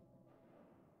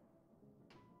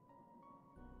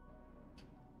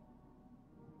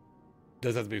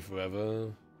 Does that have to be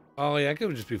forever? Oh yeah, it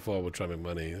could just be for we're trying to make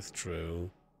money. That's true.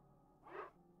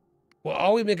 Well,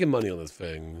 are we making money on this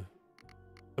thing?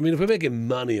 I mean, if we're making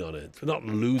money on it, if we're not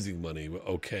losing money, we're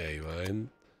okay, right?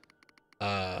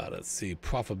 Let's see,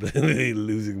 profitability,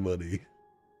 losing money.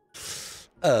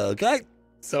 Okay,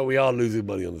 so we are losing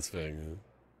money on this thing.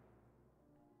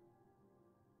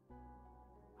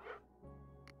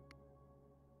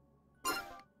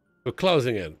 We're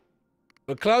closing it.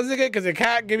 We're closing it because you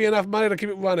can't give me enough money to keep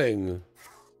it running.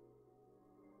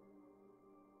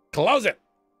 Close it.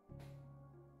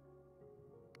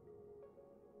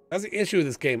 That's the issue with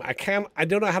this game. I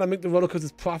don't know how to make the roller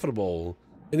coasters profitable.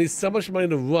 They need so much money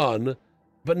to run,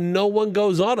 but no one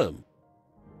goes on them.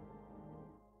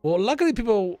 Well, luckily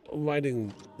people are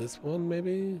riding this one,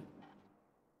 maybe?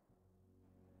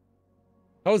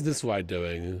 How's this ride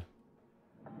doing?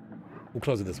 I'm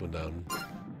closing this one down.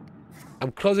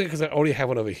 I'm closing it because I already have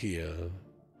one over here.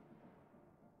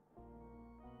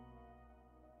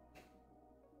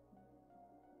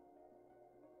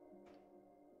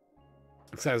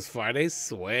 Excited Friday,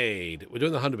 Suede. We're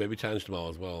doing the 100 baby challenge tomorrow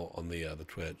as well on the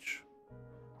Twitch.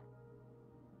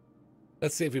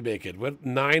 Let's see if we make it. We're at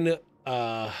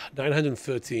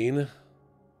 913.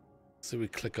 So we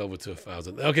click over to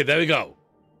 1,000. Okay, there we go.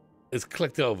 It's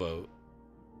clicked over.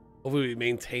 Hopefully we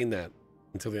maintain that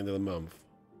until the end of the month.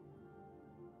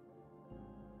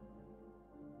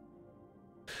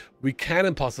 We can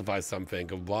impulsify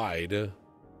something, a ride.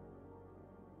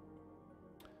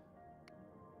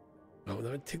 Oh,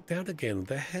 no, it ticked down again. What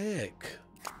the heck?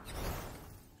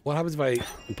 What happens if I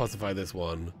impulsify this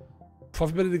one?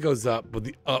 Profitability goes up, but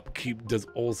the upkeep does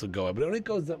also go up. But it only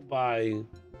goes up by,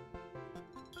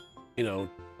 you know,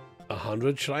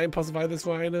 100. Should I impulsify this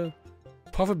ride?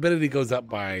 Profitability goes up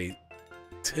by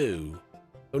 2.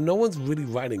 So no one's really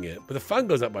riding it. But the fun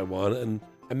goes up by 1, and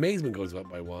amazement goes up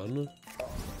by 1.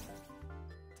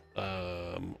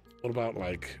 What about,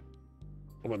 like,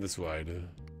 what about this ride?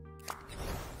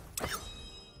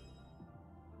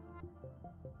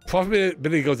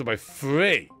 Profitability goes up by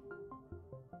 3.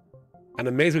 And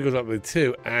amazement goes up by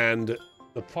 2. And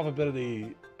the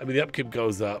profitability, I mean, the upkeep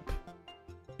goes up,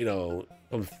 you know,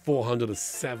 from 400 to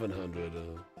 700.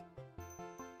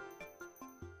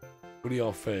 What do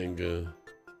y'all think?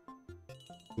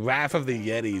 Wrath of the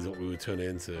Yeti is what we would turn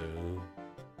into.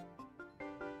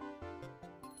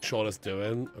 Sure, let's do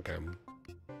it. Okay.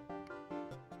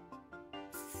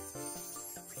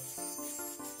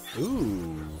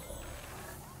 Ooh.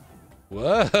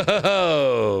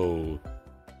 Whoa.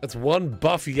 That's one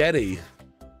buff Yeti.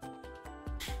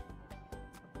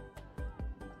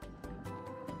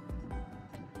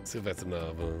 Let's see if that's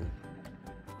enough.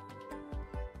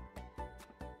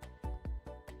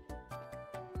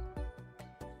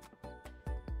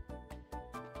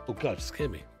 Oh god, just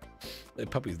scared me. The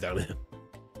puppy's down here.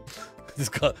 I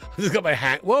just got my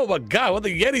hand. Whoa, my god, what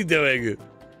the Yeti doing?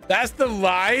 That's the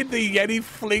ride? The Yeti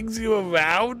flings you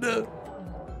around?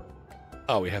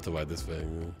 Oh, we have to ride this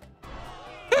thing.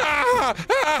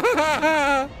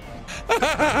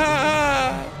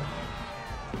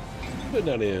 Put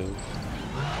down here.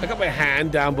 I got my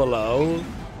hand down below.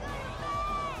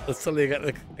 And suddenly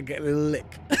I get a little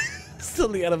lick.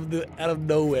 Suddenly out of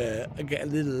nowhere, I get a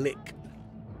little lick.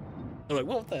 I'm like,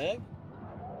 what the heck?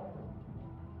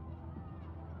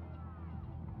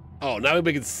 Oh, now we're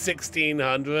making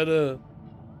 1,600.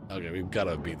 Okay, we've got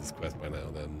to beat this quest by now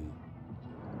then.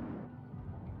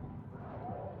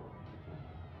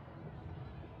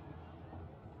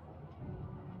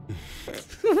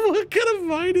 What kind of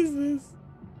ride is this?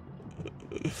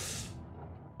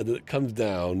 And then it comes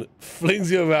down, flings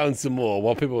you around some more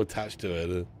while people are attached to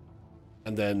it,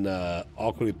 and then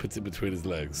awkwardly puts it between his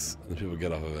legs, and people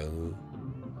get off of it.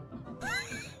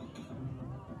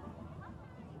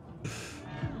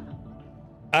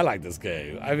 I like this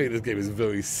game. I think this game is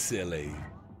very silly.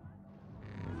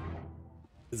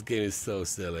 This game is so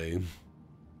silly.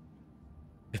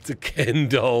 It's a Ken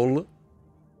doll.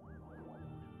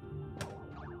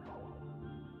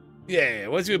 Yeah,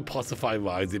 once you impulsify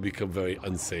rides, they become very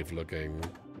unsafe looking.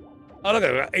 Oh, look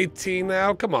at it, 18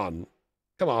 now. Come on.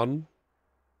 Come on.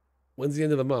 When's the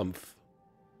end of the month?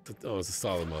 Oh, it's the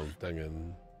start of the month. Dang it.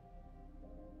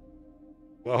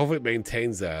 Well, hopefully it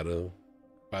maintains that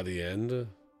by the end.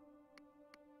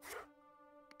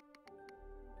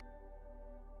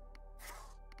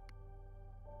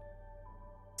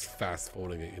 It's fast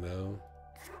forwarding it, you know?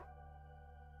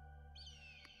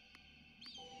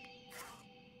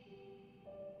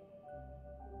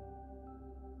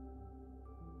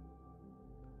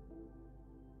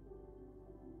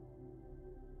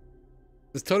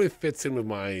 This totally fits in with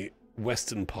my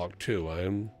Western Park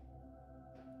too.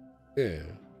 Yeah.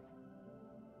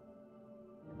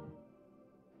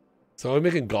 So are we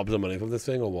making gobs of money from this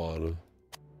thing or what?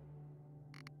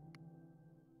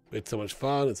 It's so much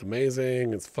fun. It's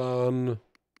amazing. It's fun.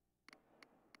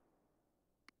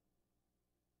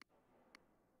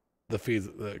 The fees.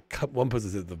 One person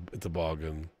said it's a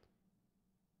bargain.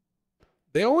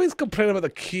 They always complain about the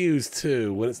queues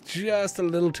too. When it's just a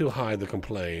little too high, they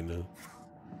complain.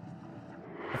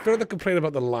 I feel like they complain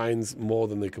about the lines more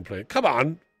than they complain. Come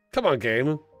on. Come on, game.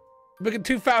 We're making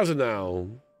 2,000 now.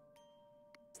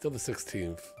 Still the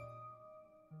 16th.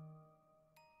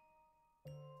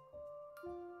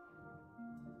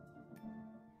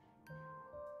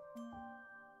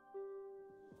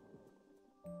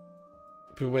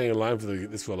 People waiting in line for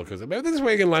this roller coaster. Maybe they're just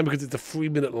waiting in line because it's a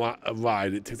 3-minute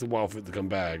ride. It takes a while for it to come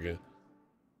back.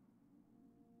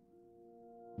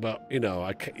 But you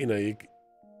know,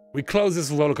 we close this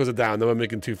roller coaster down. Then we're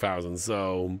making 2,000.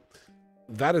 So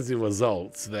that is the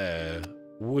results there.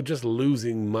 We're just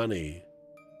losing money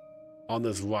on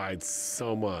this ride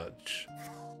so much.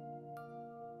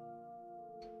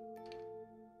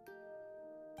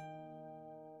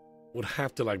 Would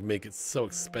have to like make it so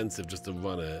expensive just to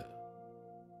run it.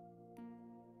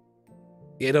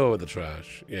 Get over the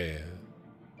trash. Yeah.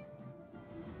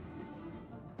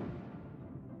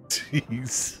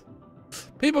 Jeez.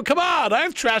 People, come on! I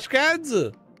have trash cans!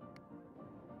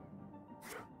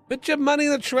 Put your money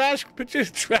in the trash. Put your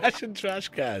trash in trash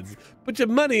cans. Put your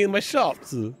money in my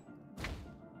shops. These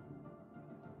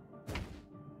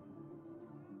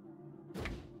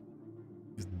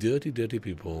dirty, dirty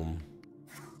people.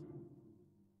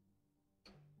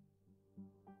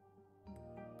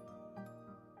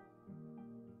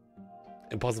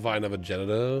 Impossible I have a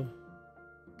janitor. Do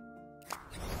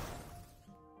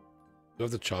I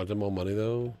have to charge them more money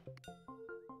though?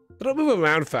 They don't move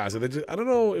around faster. They just, I don't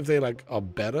know if they like are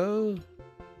better.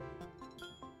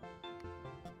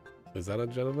 Is that a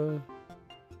janitor?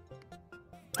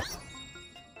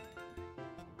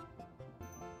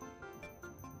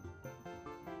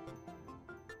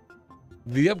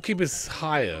 The upkeep is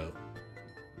higher.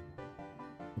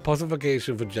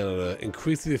 Pacification for janitor.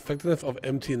 Increase the effectiveness of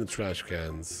emptying the trash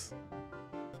cans.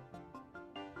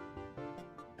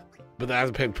 But that has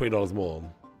to pay $20 more.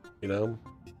 You know?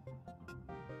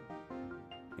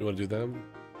 You want to do them?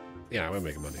 Yeah, we're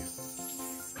making money.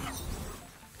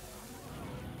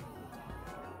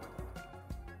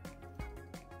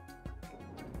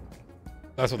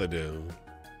 That's what they do.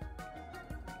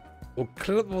 We'll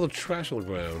clean up all the trash on the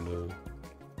ground.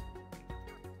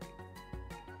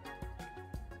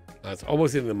 That's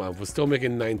almost the end of the month. We're still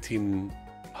making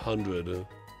 1,900.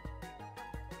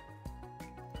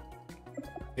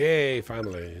 Yay,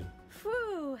 finally.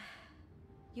 Whew.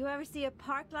 You ever see a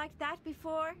park like that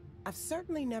before? I've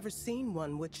certainly never seen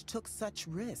one which took such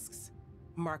risks.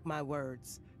 Mark my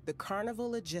words, the Carnival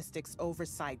Logistics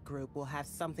Oversight Group will have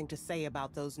something to say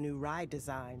about those new ride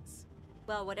designs.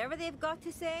 Well, whatever they've got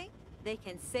to say, they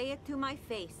can say it to my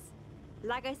face.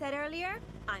 Like I said earlier,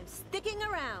 I'm sticking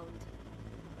around.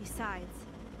 Besides,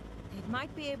 they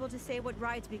might be able to say what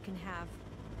rides we can have.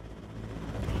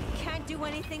 Can't do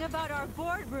anything about our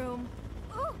boardroom.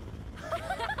 Oh.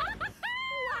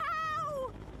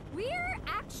 Wow! We're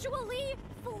actually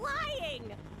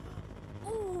flying!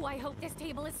 Ooh, I hope this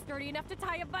table is sturdy enough to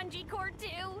tie a bungee cord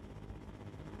to.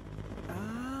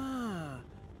 Ah,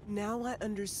 now I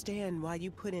understand why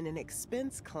you put in an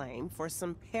expense claim for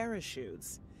some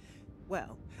parachutes.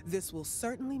 Well, this will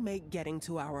certainly make getting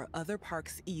to our other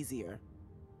parks easier.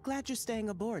 Glad you're staying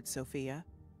aboard, Sophia.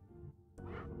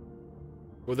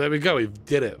 Well, there we go. We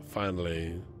did it,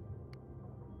 finally.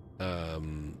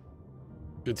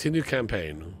 Continue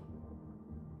campaign.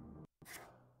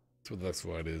 That's what the next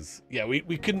ride is. Yeah, we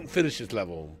couldn't finish this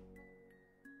level.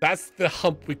 That's the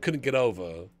hump we couldn't get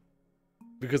over.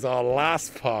 Because our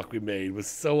last park we made was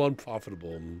so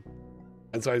unprofitable.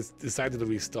 And so I decided to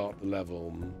restart the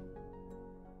level.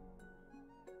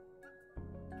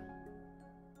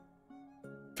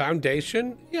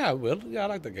 Foundation? Yeah, I will. Yeah, I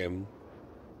like the game.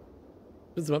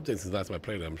 There's some updates since last time I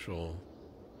played it, I'm sure.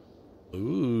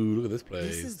 Ooh, look at this place.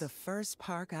 This is the first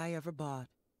park I ever bought.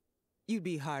 You'd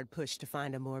be hard-pushed to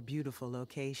find a more beautiful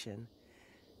location.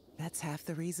 That's half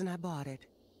the reason I bought it.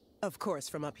 Of course,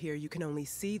 from up here you can only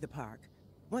see the park.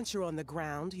 Once you're on the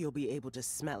ground, you'll be able to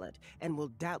smell it, and will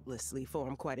doubtlessly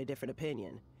form quite a different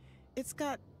opinion. It's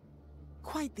got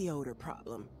quite the odor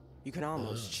problem. You can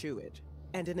almost chew it.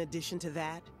 And in addition to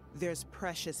that, there's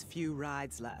precious few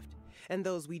rides left. And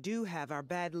those we do have are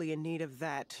badly in need of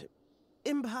that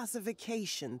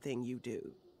impossification thing you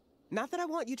do. Not that I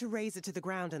want you to raise it to the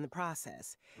ground in the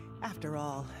process. After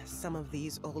all, some of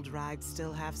these old rides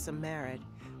still have some merit,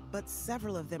 but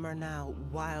several of them are now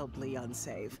wildly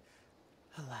unsafe.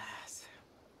 Alas.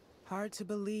 Hard to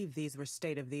believe these were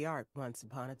state-of-the-art once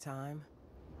upon a time.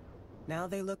 Now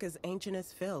they look as ancient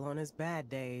as Phil on his bad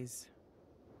days.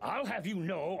 I'll have you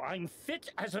know I'm fit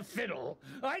as a fiddle.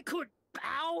 I could...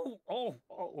 Ow!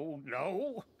 Oh,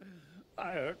 no.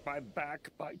 I hurt my back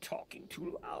by talking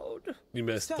too loud. You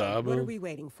messed So, up. what are we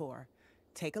waiting for?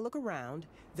 Take a look around,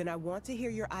 then I want to hear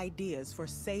your ideas for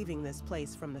saving this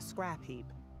place from the scrap heap.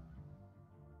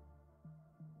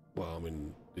 Well, I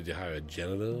mean, did you hire a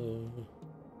janitor?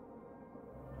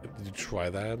 Did you try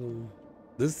that?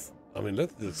 This, I mean,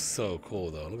 this is so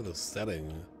cool though. Look at the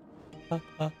setting.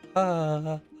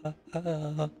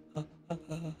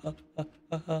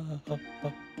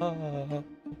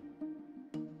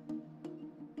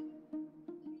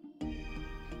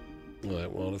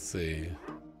 Alright, well, let's see.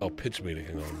 Oh, pitch meeting,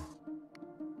 hang on.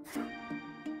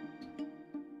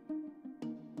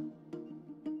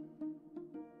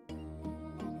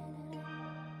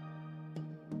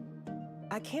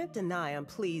 I can't deny I'm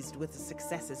pleased with the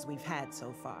successes we've had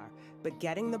so far, but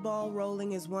getting the ball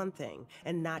rolling is one thing,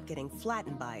 and not getting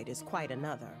flattened by it is quite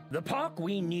another. The park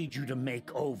we need you to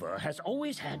make over has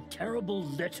always had terrible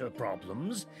litter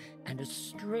problems and a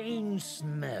strange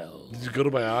smell. Did you go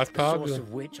to my art park? The source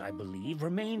of which, I believe,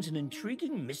 remains an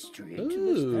intriguing mystery to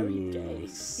this very day.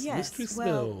 Yes, mystery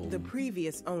well, smell. the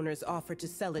previous owners offered to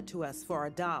sell it to us for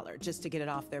 $1 just to get it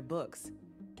off their books.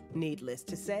 Needless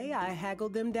to say, I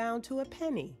haggled them down to a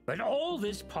penny. But all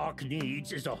this park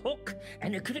needs is a hook,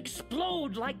 and it could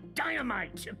explode like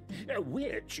dynamite.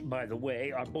 Which, by the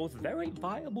way, are both very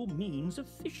viable means of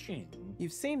fishing.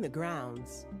 You've seen the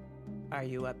grounds. Are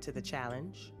you up to the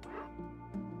challenge?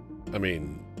 I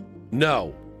mean,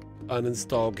 no.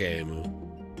 Uninstall game.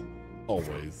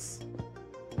 Always.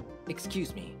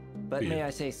 Excuse me, but may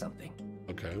I say something?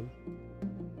 Okay.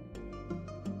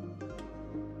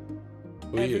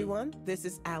 Who are you? Everyone, this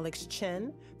is Alex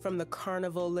Chen from the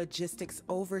Carnival Logistics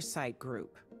Oversight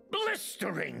Group.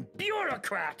 Blistering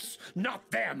bureaucrats,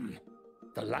 not them.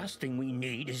 The last thing we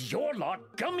need is your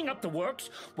lot gumming up the works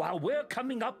while we're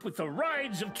coming up with the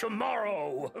rides of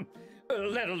tomorrow.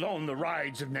 Let alone the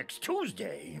rides of next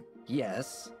Tuesday.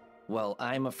 Yes. Well,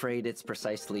 I'm afraid it's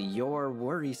precisely your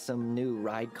worrisome new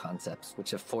ride concepts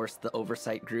which have forced the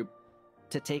Oversight Group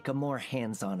to take a more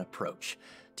hands-on approach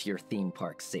to your theme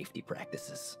park safety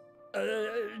practices.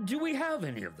 Do we have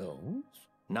any of those?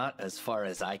 Not as far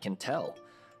as I can tell.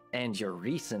 And your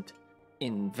recent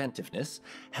inventiveness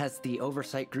has the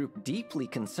Oversight Group deeply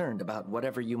concerned about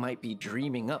whatever you might be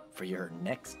dreaming up for your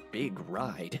next big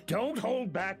ride. Don't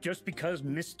hold back just because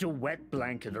Mr. Wet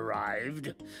Blanket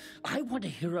arrived. I want to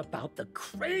hear about the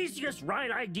craziest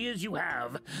ride ideas you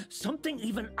have. Something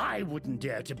even I wouldn't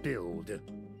dare to build.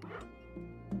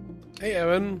 Hey,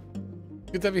 Aaron.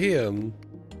 Good to have you here.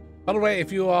 By the way,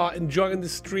 if you are enjoying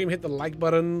this stream, hit the like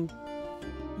button.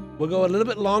 We'll go a little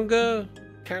bit longer.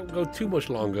 Can't go too much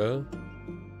longer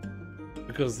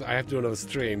because I have to do another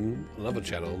stream, another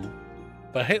channel.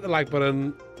 But hit the like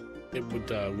button. It would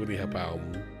really help out.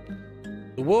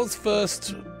 The world's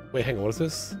first... Wait, hang on. What is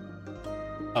this?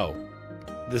 Oh.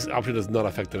 This option does not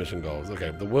affect the mission goals.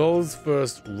 Okay. The world's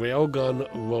first railgun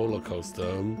roller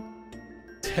coaster.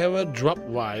 Terror drop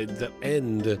rides that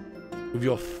end with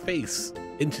your face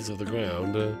inches of the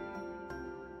ground.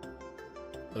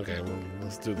 Okay, well,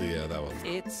 let's do the that one.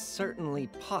 It's certainly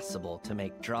possible to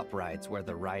make drop rides where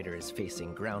the rider is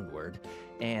facing groundward,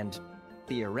 and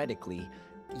theoretically,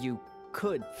 you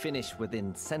could finish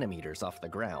within centimeters off the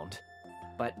ground.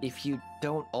 But if you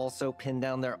don't also pin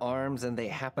down their arms and they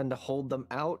happen to hold them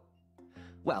out,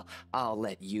 well, I'll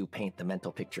let you paint the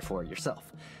mental picture for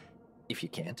yourself. If you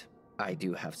can't, I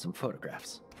do have some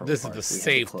photographs. This is the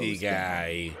safety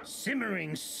guy.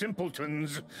 Simmering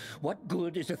simpletons. What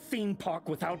good is a theme park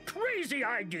without crazy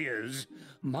ideas?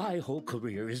 My whole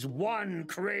career is one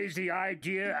crazy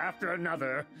idea after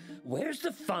another. Where's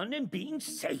the fun in being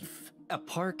safe? A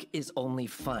park is only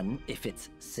fun if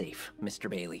it's safe, Mr.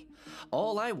 Bailey.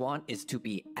 All I want is to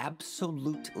be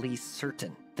absolutely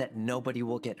certain that nobody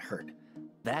will get hurt.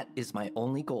 That is my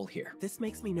only goal here. This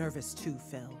makes me nervous too,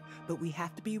 Phil. But we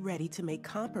have to be ready to make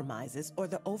compromises or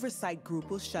the Oversight Group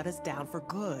will shut us down for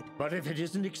good. But if it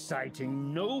isn't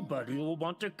exciting, nobody will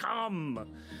want to come.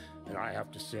 And I have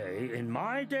to say, in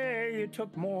my day, it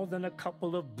took more than a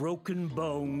couple of broken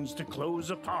bones to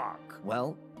close a park.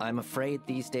 Well, I'm afraid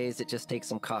these days it just takes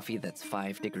some coffee that's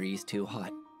 5 degrees too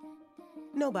hot.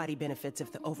 Nobody benefits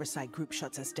if the Oversight Group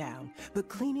shuts us down. But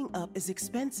cleaning up is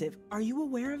expensive. Are you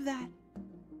aware of that?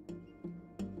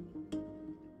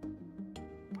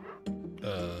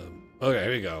 Okay,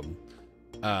 here we go.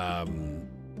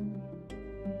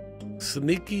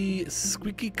 Sneaky,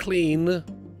 squeaky clean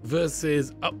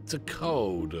versus up to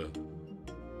code.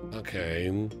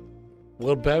 Okay.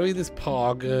 We'll bury this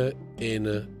pog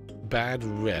in bad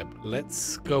rep.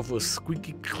 Let's go for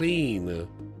squeaky clean.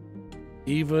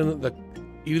 Even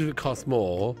if it costs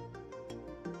more.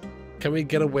 Can we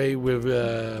get away with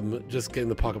just getting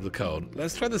the park up to code?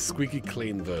 Let's try the squeaky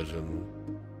clean version.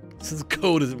 Since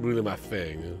code isn't really my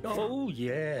thing. Oh,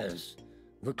 yes.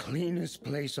 The cleanest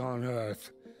place on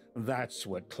Earth. That's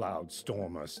what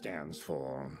Cloudstormer stands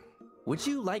for. Would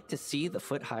you like to see the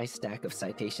foot-high stack of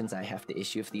citations I have to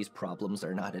issue if these problems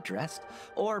are not addressed?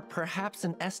 Or perhaps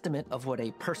an estimate of what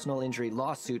a personal injury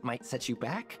lawsuit might set you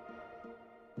back?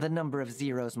 The number of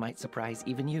zeros might surprise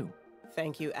even you.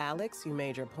 Thank you, Alex. You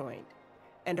made your point.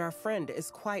 And our friend is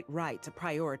quite right to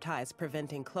prioritize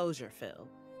preventing closure, Phil.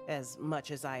 As much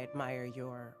as I admire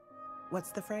your... What's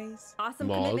the phrase? Awesome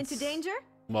commitment to danger?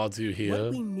 Mods, you here?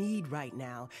 What we need right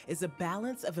now is a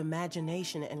balance of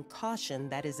imagination and caution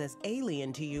that is as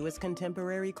alien to you as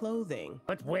contemporary clothing.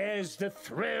 But where's the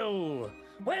thrill?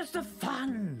 Where's the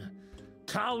fun?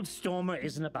 Cloudstormer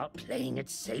isn't about playing it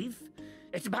safe.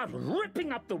 It's about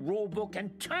ripping up the rulebook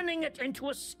and turning it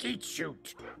into a skeet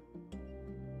shoot.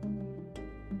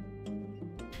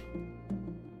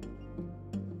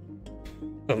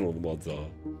 I don't know what the mods are.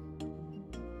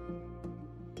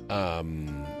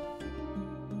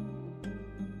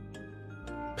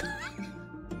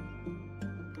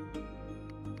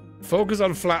 Focus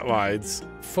on flat rides.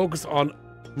 Focus on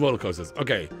roller coasters.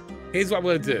 Okay, here's what I'm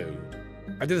gonna do.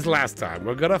 I did this last time.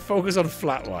 We're gonna focus on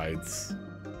flat rides.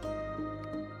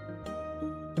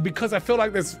 Because I feel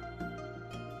like this...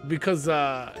 Because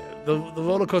the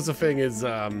roller coaster thing is...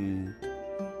 it's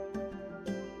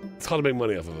hard to make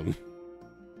money off of them.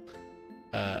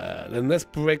 Then let's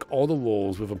break all the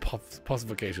rules with a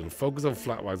pacification. Focus on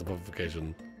flat rides and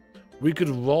pacification. We could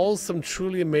roll some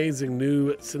truly amazing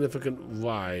new significant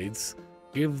rides.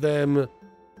 Give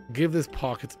this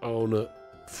park its own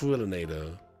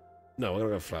thrillinator. No, we're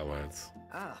gonna go flat rides.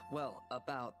 Ah, well,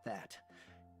 about that.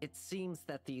 It seems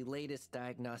that the latest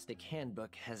diagnostic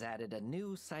handbook has added a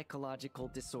new psychological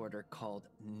disorder called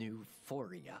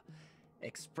euphoria,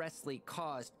 expressly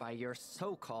caused by your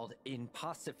so-called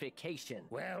impossification.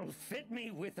 Well, fit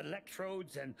me with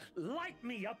electrodes and light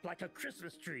me up like a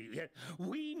Christmas tree.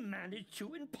 We managed to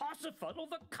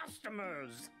impossifuddle the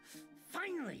customers.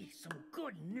 Finally, some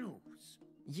good news.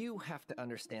 You have to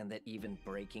understand that even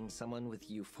breaking someone with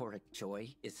euphoric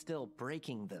joy is still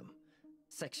breaking them.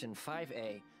 Section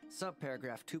 5A,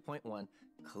 subparagraph 2.1,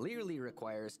 clearly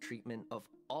requires treatment of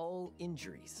all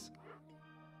injuries.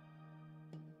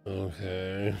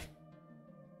 Okay.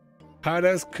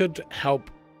 Paradise could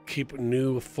help keep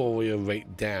new euphoria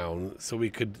rate down so we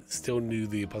could still do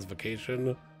the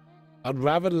impossification. I'd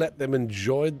rather let them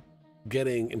enjoy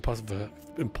getting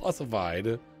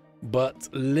impossified, but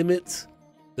limit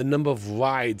the number of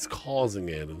rides causing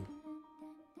it.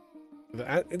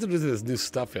 Introducing this new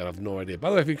stuff here, I have no idea. By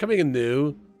the way, if you're coming in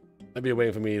new, maybe you're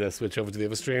waiting for me to switch over to the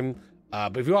other stream.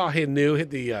 But if you are here new, hit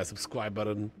the subscribe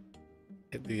button.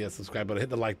 Hit the subscribe button, hit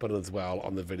the like button as well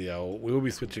on the video. We will be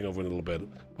switching over in a little bit,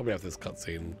 probably after this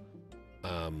cutscene.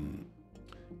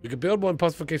 We could build more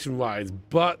impossification rides,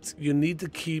 but you need to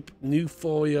keep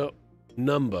euphoria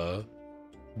number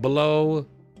below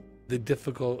the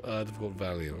difficult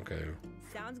value. Okay.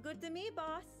 Sounds good to me,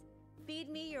 boss. Feed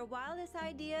me your wildest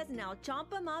ideas and I'll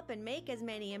chomp them up and make as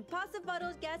many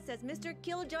impossible guests as Mr.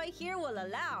 Killjoy here will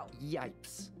allow.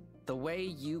 Yipes. The way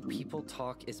you people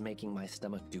talk is making my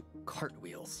stomach do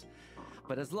cartwheels.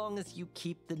 But as long as you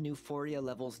keep the euphoria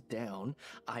levels down,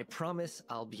 I promise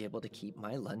I'll be able to keep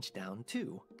my lunch down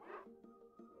too.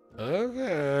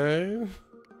 Okay.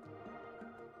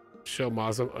 Show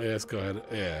Mossum. Oh, yes, go ahead.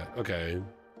 Yeah, okay.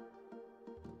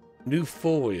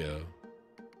 Euphoria.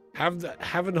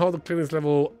 Haven't hold the clearance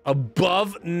level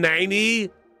above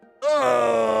 90?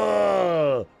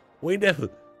 Oh, we never.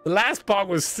 The last part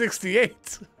was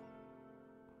 68.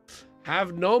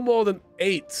 Have no more than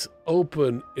 8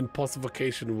 open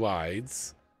impossification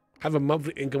rides. Have a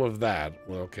monthly income of that.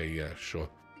 Well, okay, yeah, sure.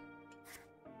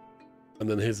 And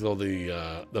then here's all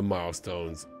the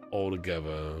milestones all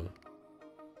together.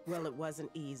 Well, it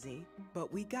wasn't easy,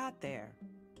 but we got there.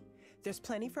 There's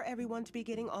plenty for everyone to be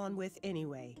getting on with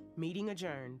anyway. Meeting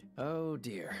adjourned. Oh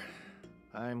dear.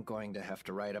 I'm going to have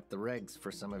to write up the regs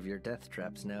for some of your death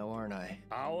traps now, aren't I?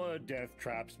 Our death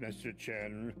traps, Mr.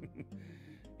 Chen.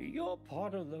 You're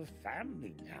part of the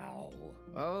family now.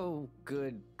 Oh,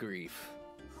 good grief.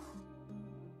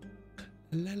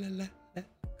 La, la, la, la.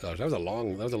 Gosh, that was a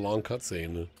long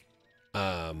cutscene.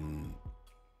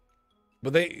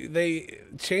 But they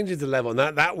changed the level, and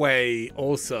that way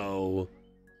also,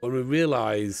 when we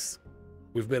realize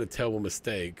we've made a terrible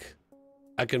mistake,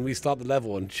 I can restart the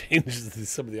level and change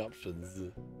some of the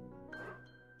options.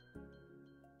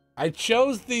 I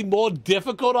chose the more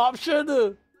difficult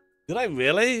option. Did I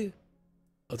really?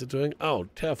 What's it doing? Oh,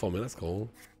 terraforming. That's cool.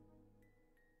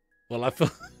 Well, I feel.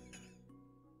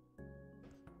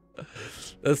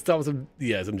 Let's start with some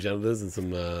janitors and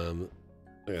some.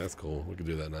 Yeah, that's cool. We can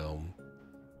do that now.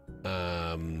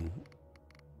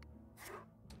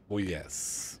 Well,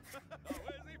 yes.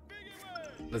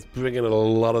 Let's bring in a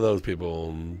lot of those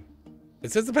people.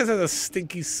 It says the place has a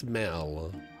stinky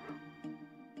smell.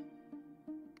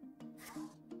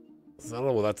 So I don't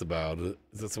know what that's about. Is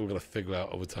that something we're gonna figure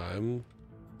out over time?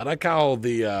 I like how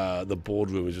the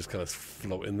boardroom is just kind of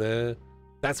floating there.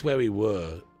 That's where we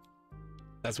were.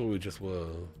 That's where we just were.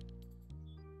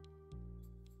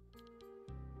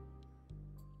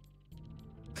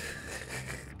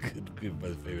 Good, my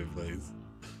favorite place.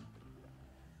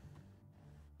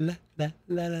 La la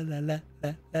la la la la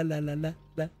la la la la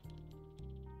la.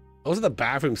 Also, the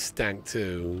bathroom stank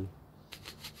too.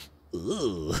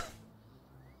 Ugh.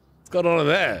 What's going on in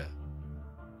there?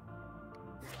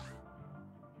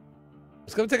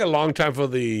 It's gonna take a long time for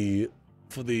the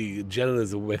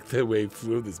janitors to work their way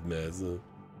through this mess.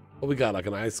 What we got? Like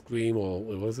an ice cream or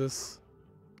what was this?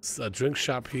 It's a drink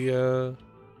shop here.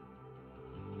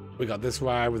 We got this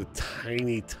ride with a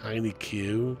tiny, tiny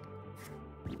queue.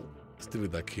 Let's do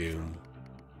with that queue.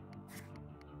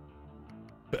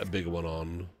 Put a bigger one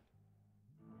on.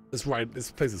 This ride,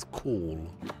 this place is cool.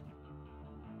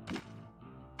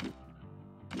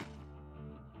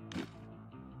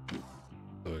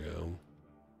 There we go.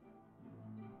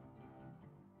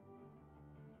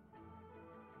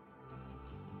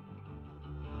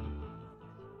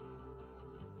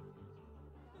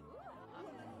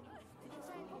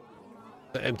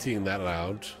 Emptying that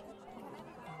out.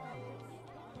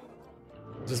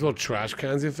 Is this little trash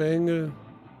cans thing?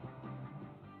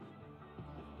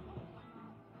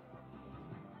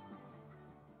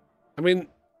 I mean,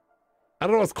 I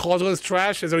don't know what's causing all this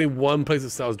trash. There's only one place that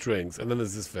sells drinks, and then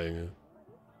there's this thing,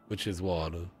 which is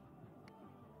what?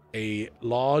 A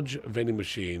large vending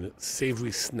machine,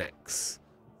 savory snacks.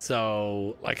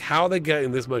 So, like, how are they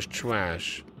getting this much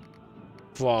trash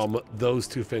from those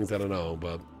two things? I don't know,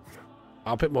 but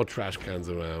I'll put more trash cans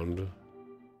around.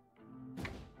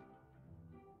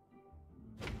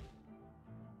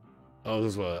 Oh,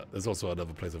 there's also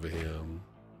another place over here.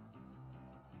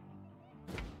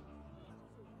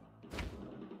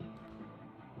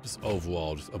 Just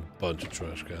overall, just a bunch of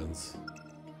trash cans.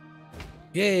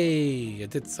 Yay! I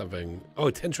did something. Oh,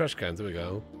 10 trash cans. There we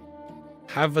go.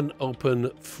 Have an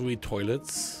open 3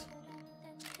 toilets.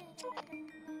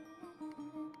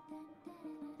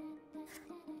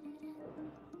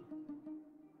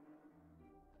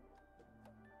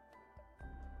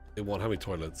 They want how many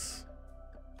toilets?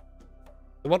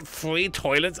 They want 3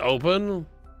 toilets open?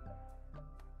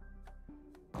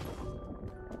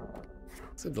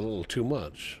 Seems a little too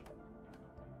much.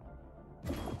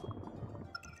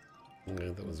 Okay,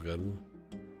 that was good. And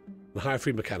high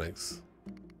free mechanics.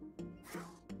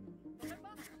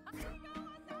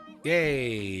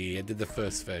 Yay! I did the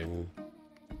first thing.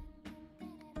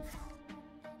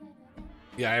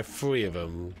 Yeah, I have 3 of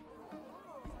them.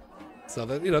 So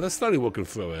that, you know, they're slowly working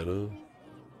through it. Huh?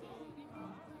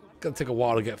 Gonna take a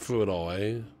while to get through it all,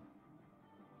 eh?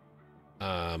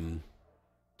 All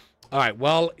right.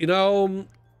 Well, you know,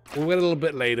 we went a little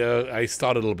bit later. I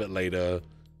started a little bit later,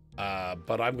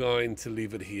 but I'm going to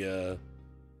leave it here.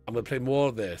 I'm gonna play more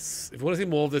of this. If you want to see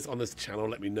more of this on this channel,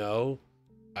 let me know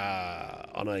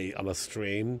on a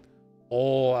stream,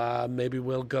 or maybe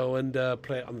we'll go and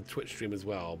play it on the Twitch stream as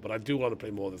well. But I do want to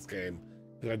play more of this game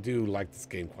because I do like this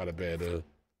game quite a bit.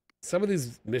 Some of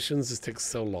these missions just take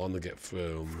so long to get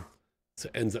through, so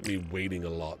it ends up me waiting a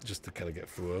lot just to kind of get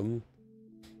through them.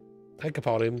 Hi,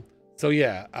 Capote. So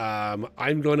yeah,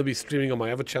 I'm going to be streaming on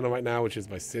my other channel right now, which is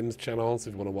my Sims channel. So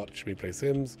if you want to watch me play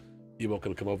Sims, you're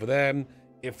welcome to come over there.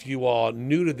 If you are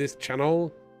new to this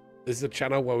channel, this is a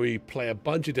channel where we play a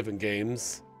bunch of different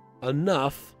games,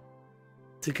 enough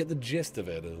to get the gist of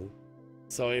it.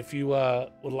 So if you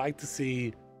would like to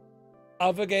see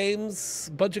other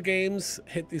games, bunch of games,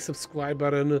 hit the subscribe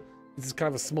button. This is kind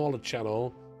of a smaller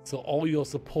channel, so all your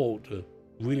support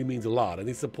really means a lot.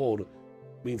 Any support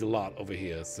means a lot over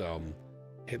here, so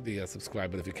hit the subscribe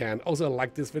button if you can. Also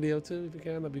like this video too if you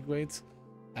can, that'd be great.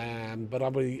 But I'll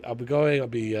be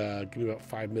give me about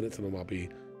 5 minutes and then I'll be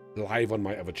live on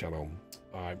my other channel.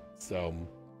 All right, so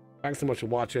thanks so much for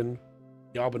watching.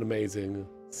 Y'all been amazing.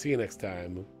 See you next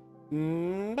time.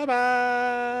 Bye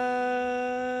bye.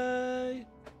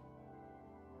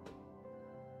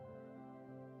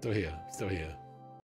 Still here.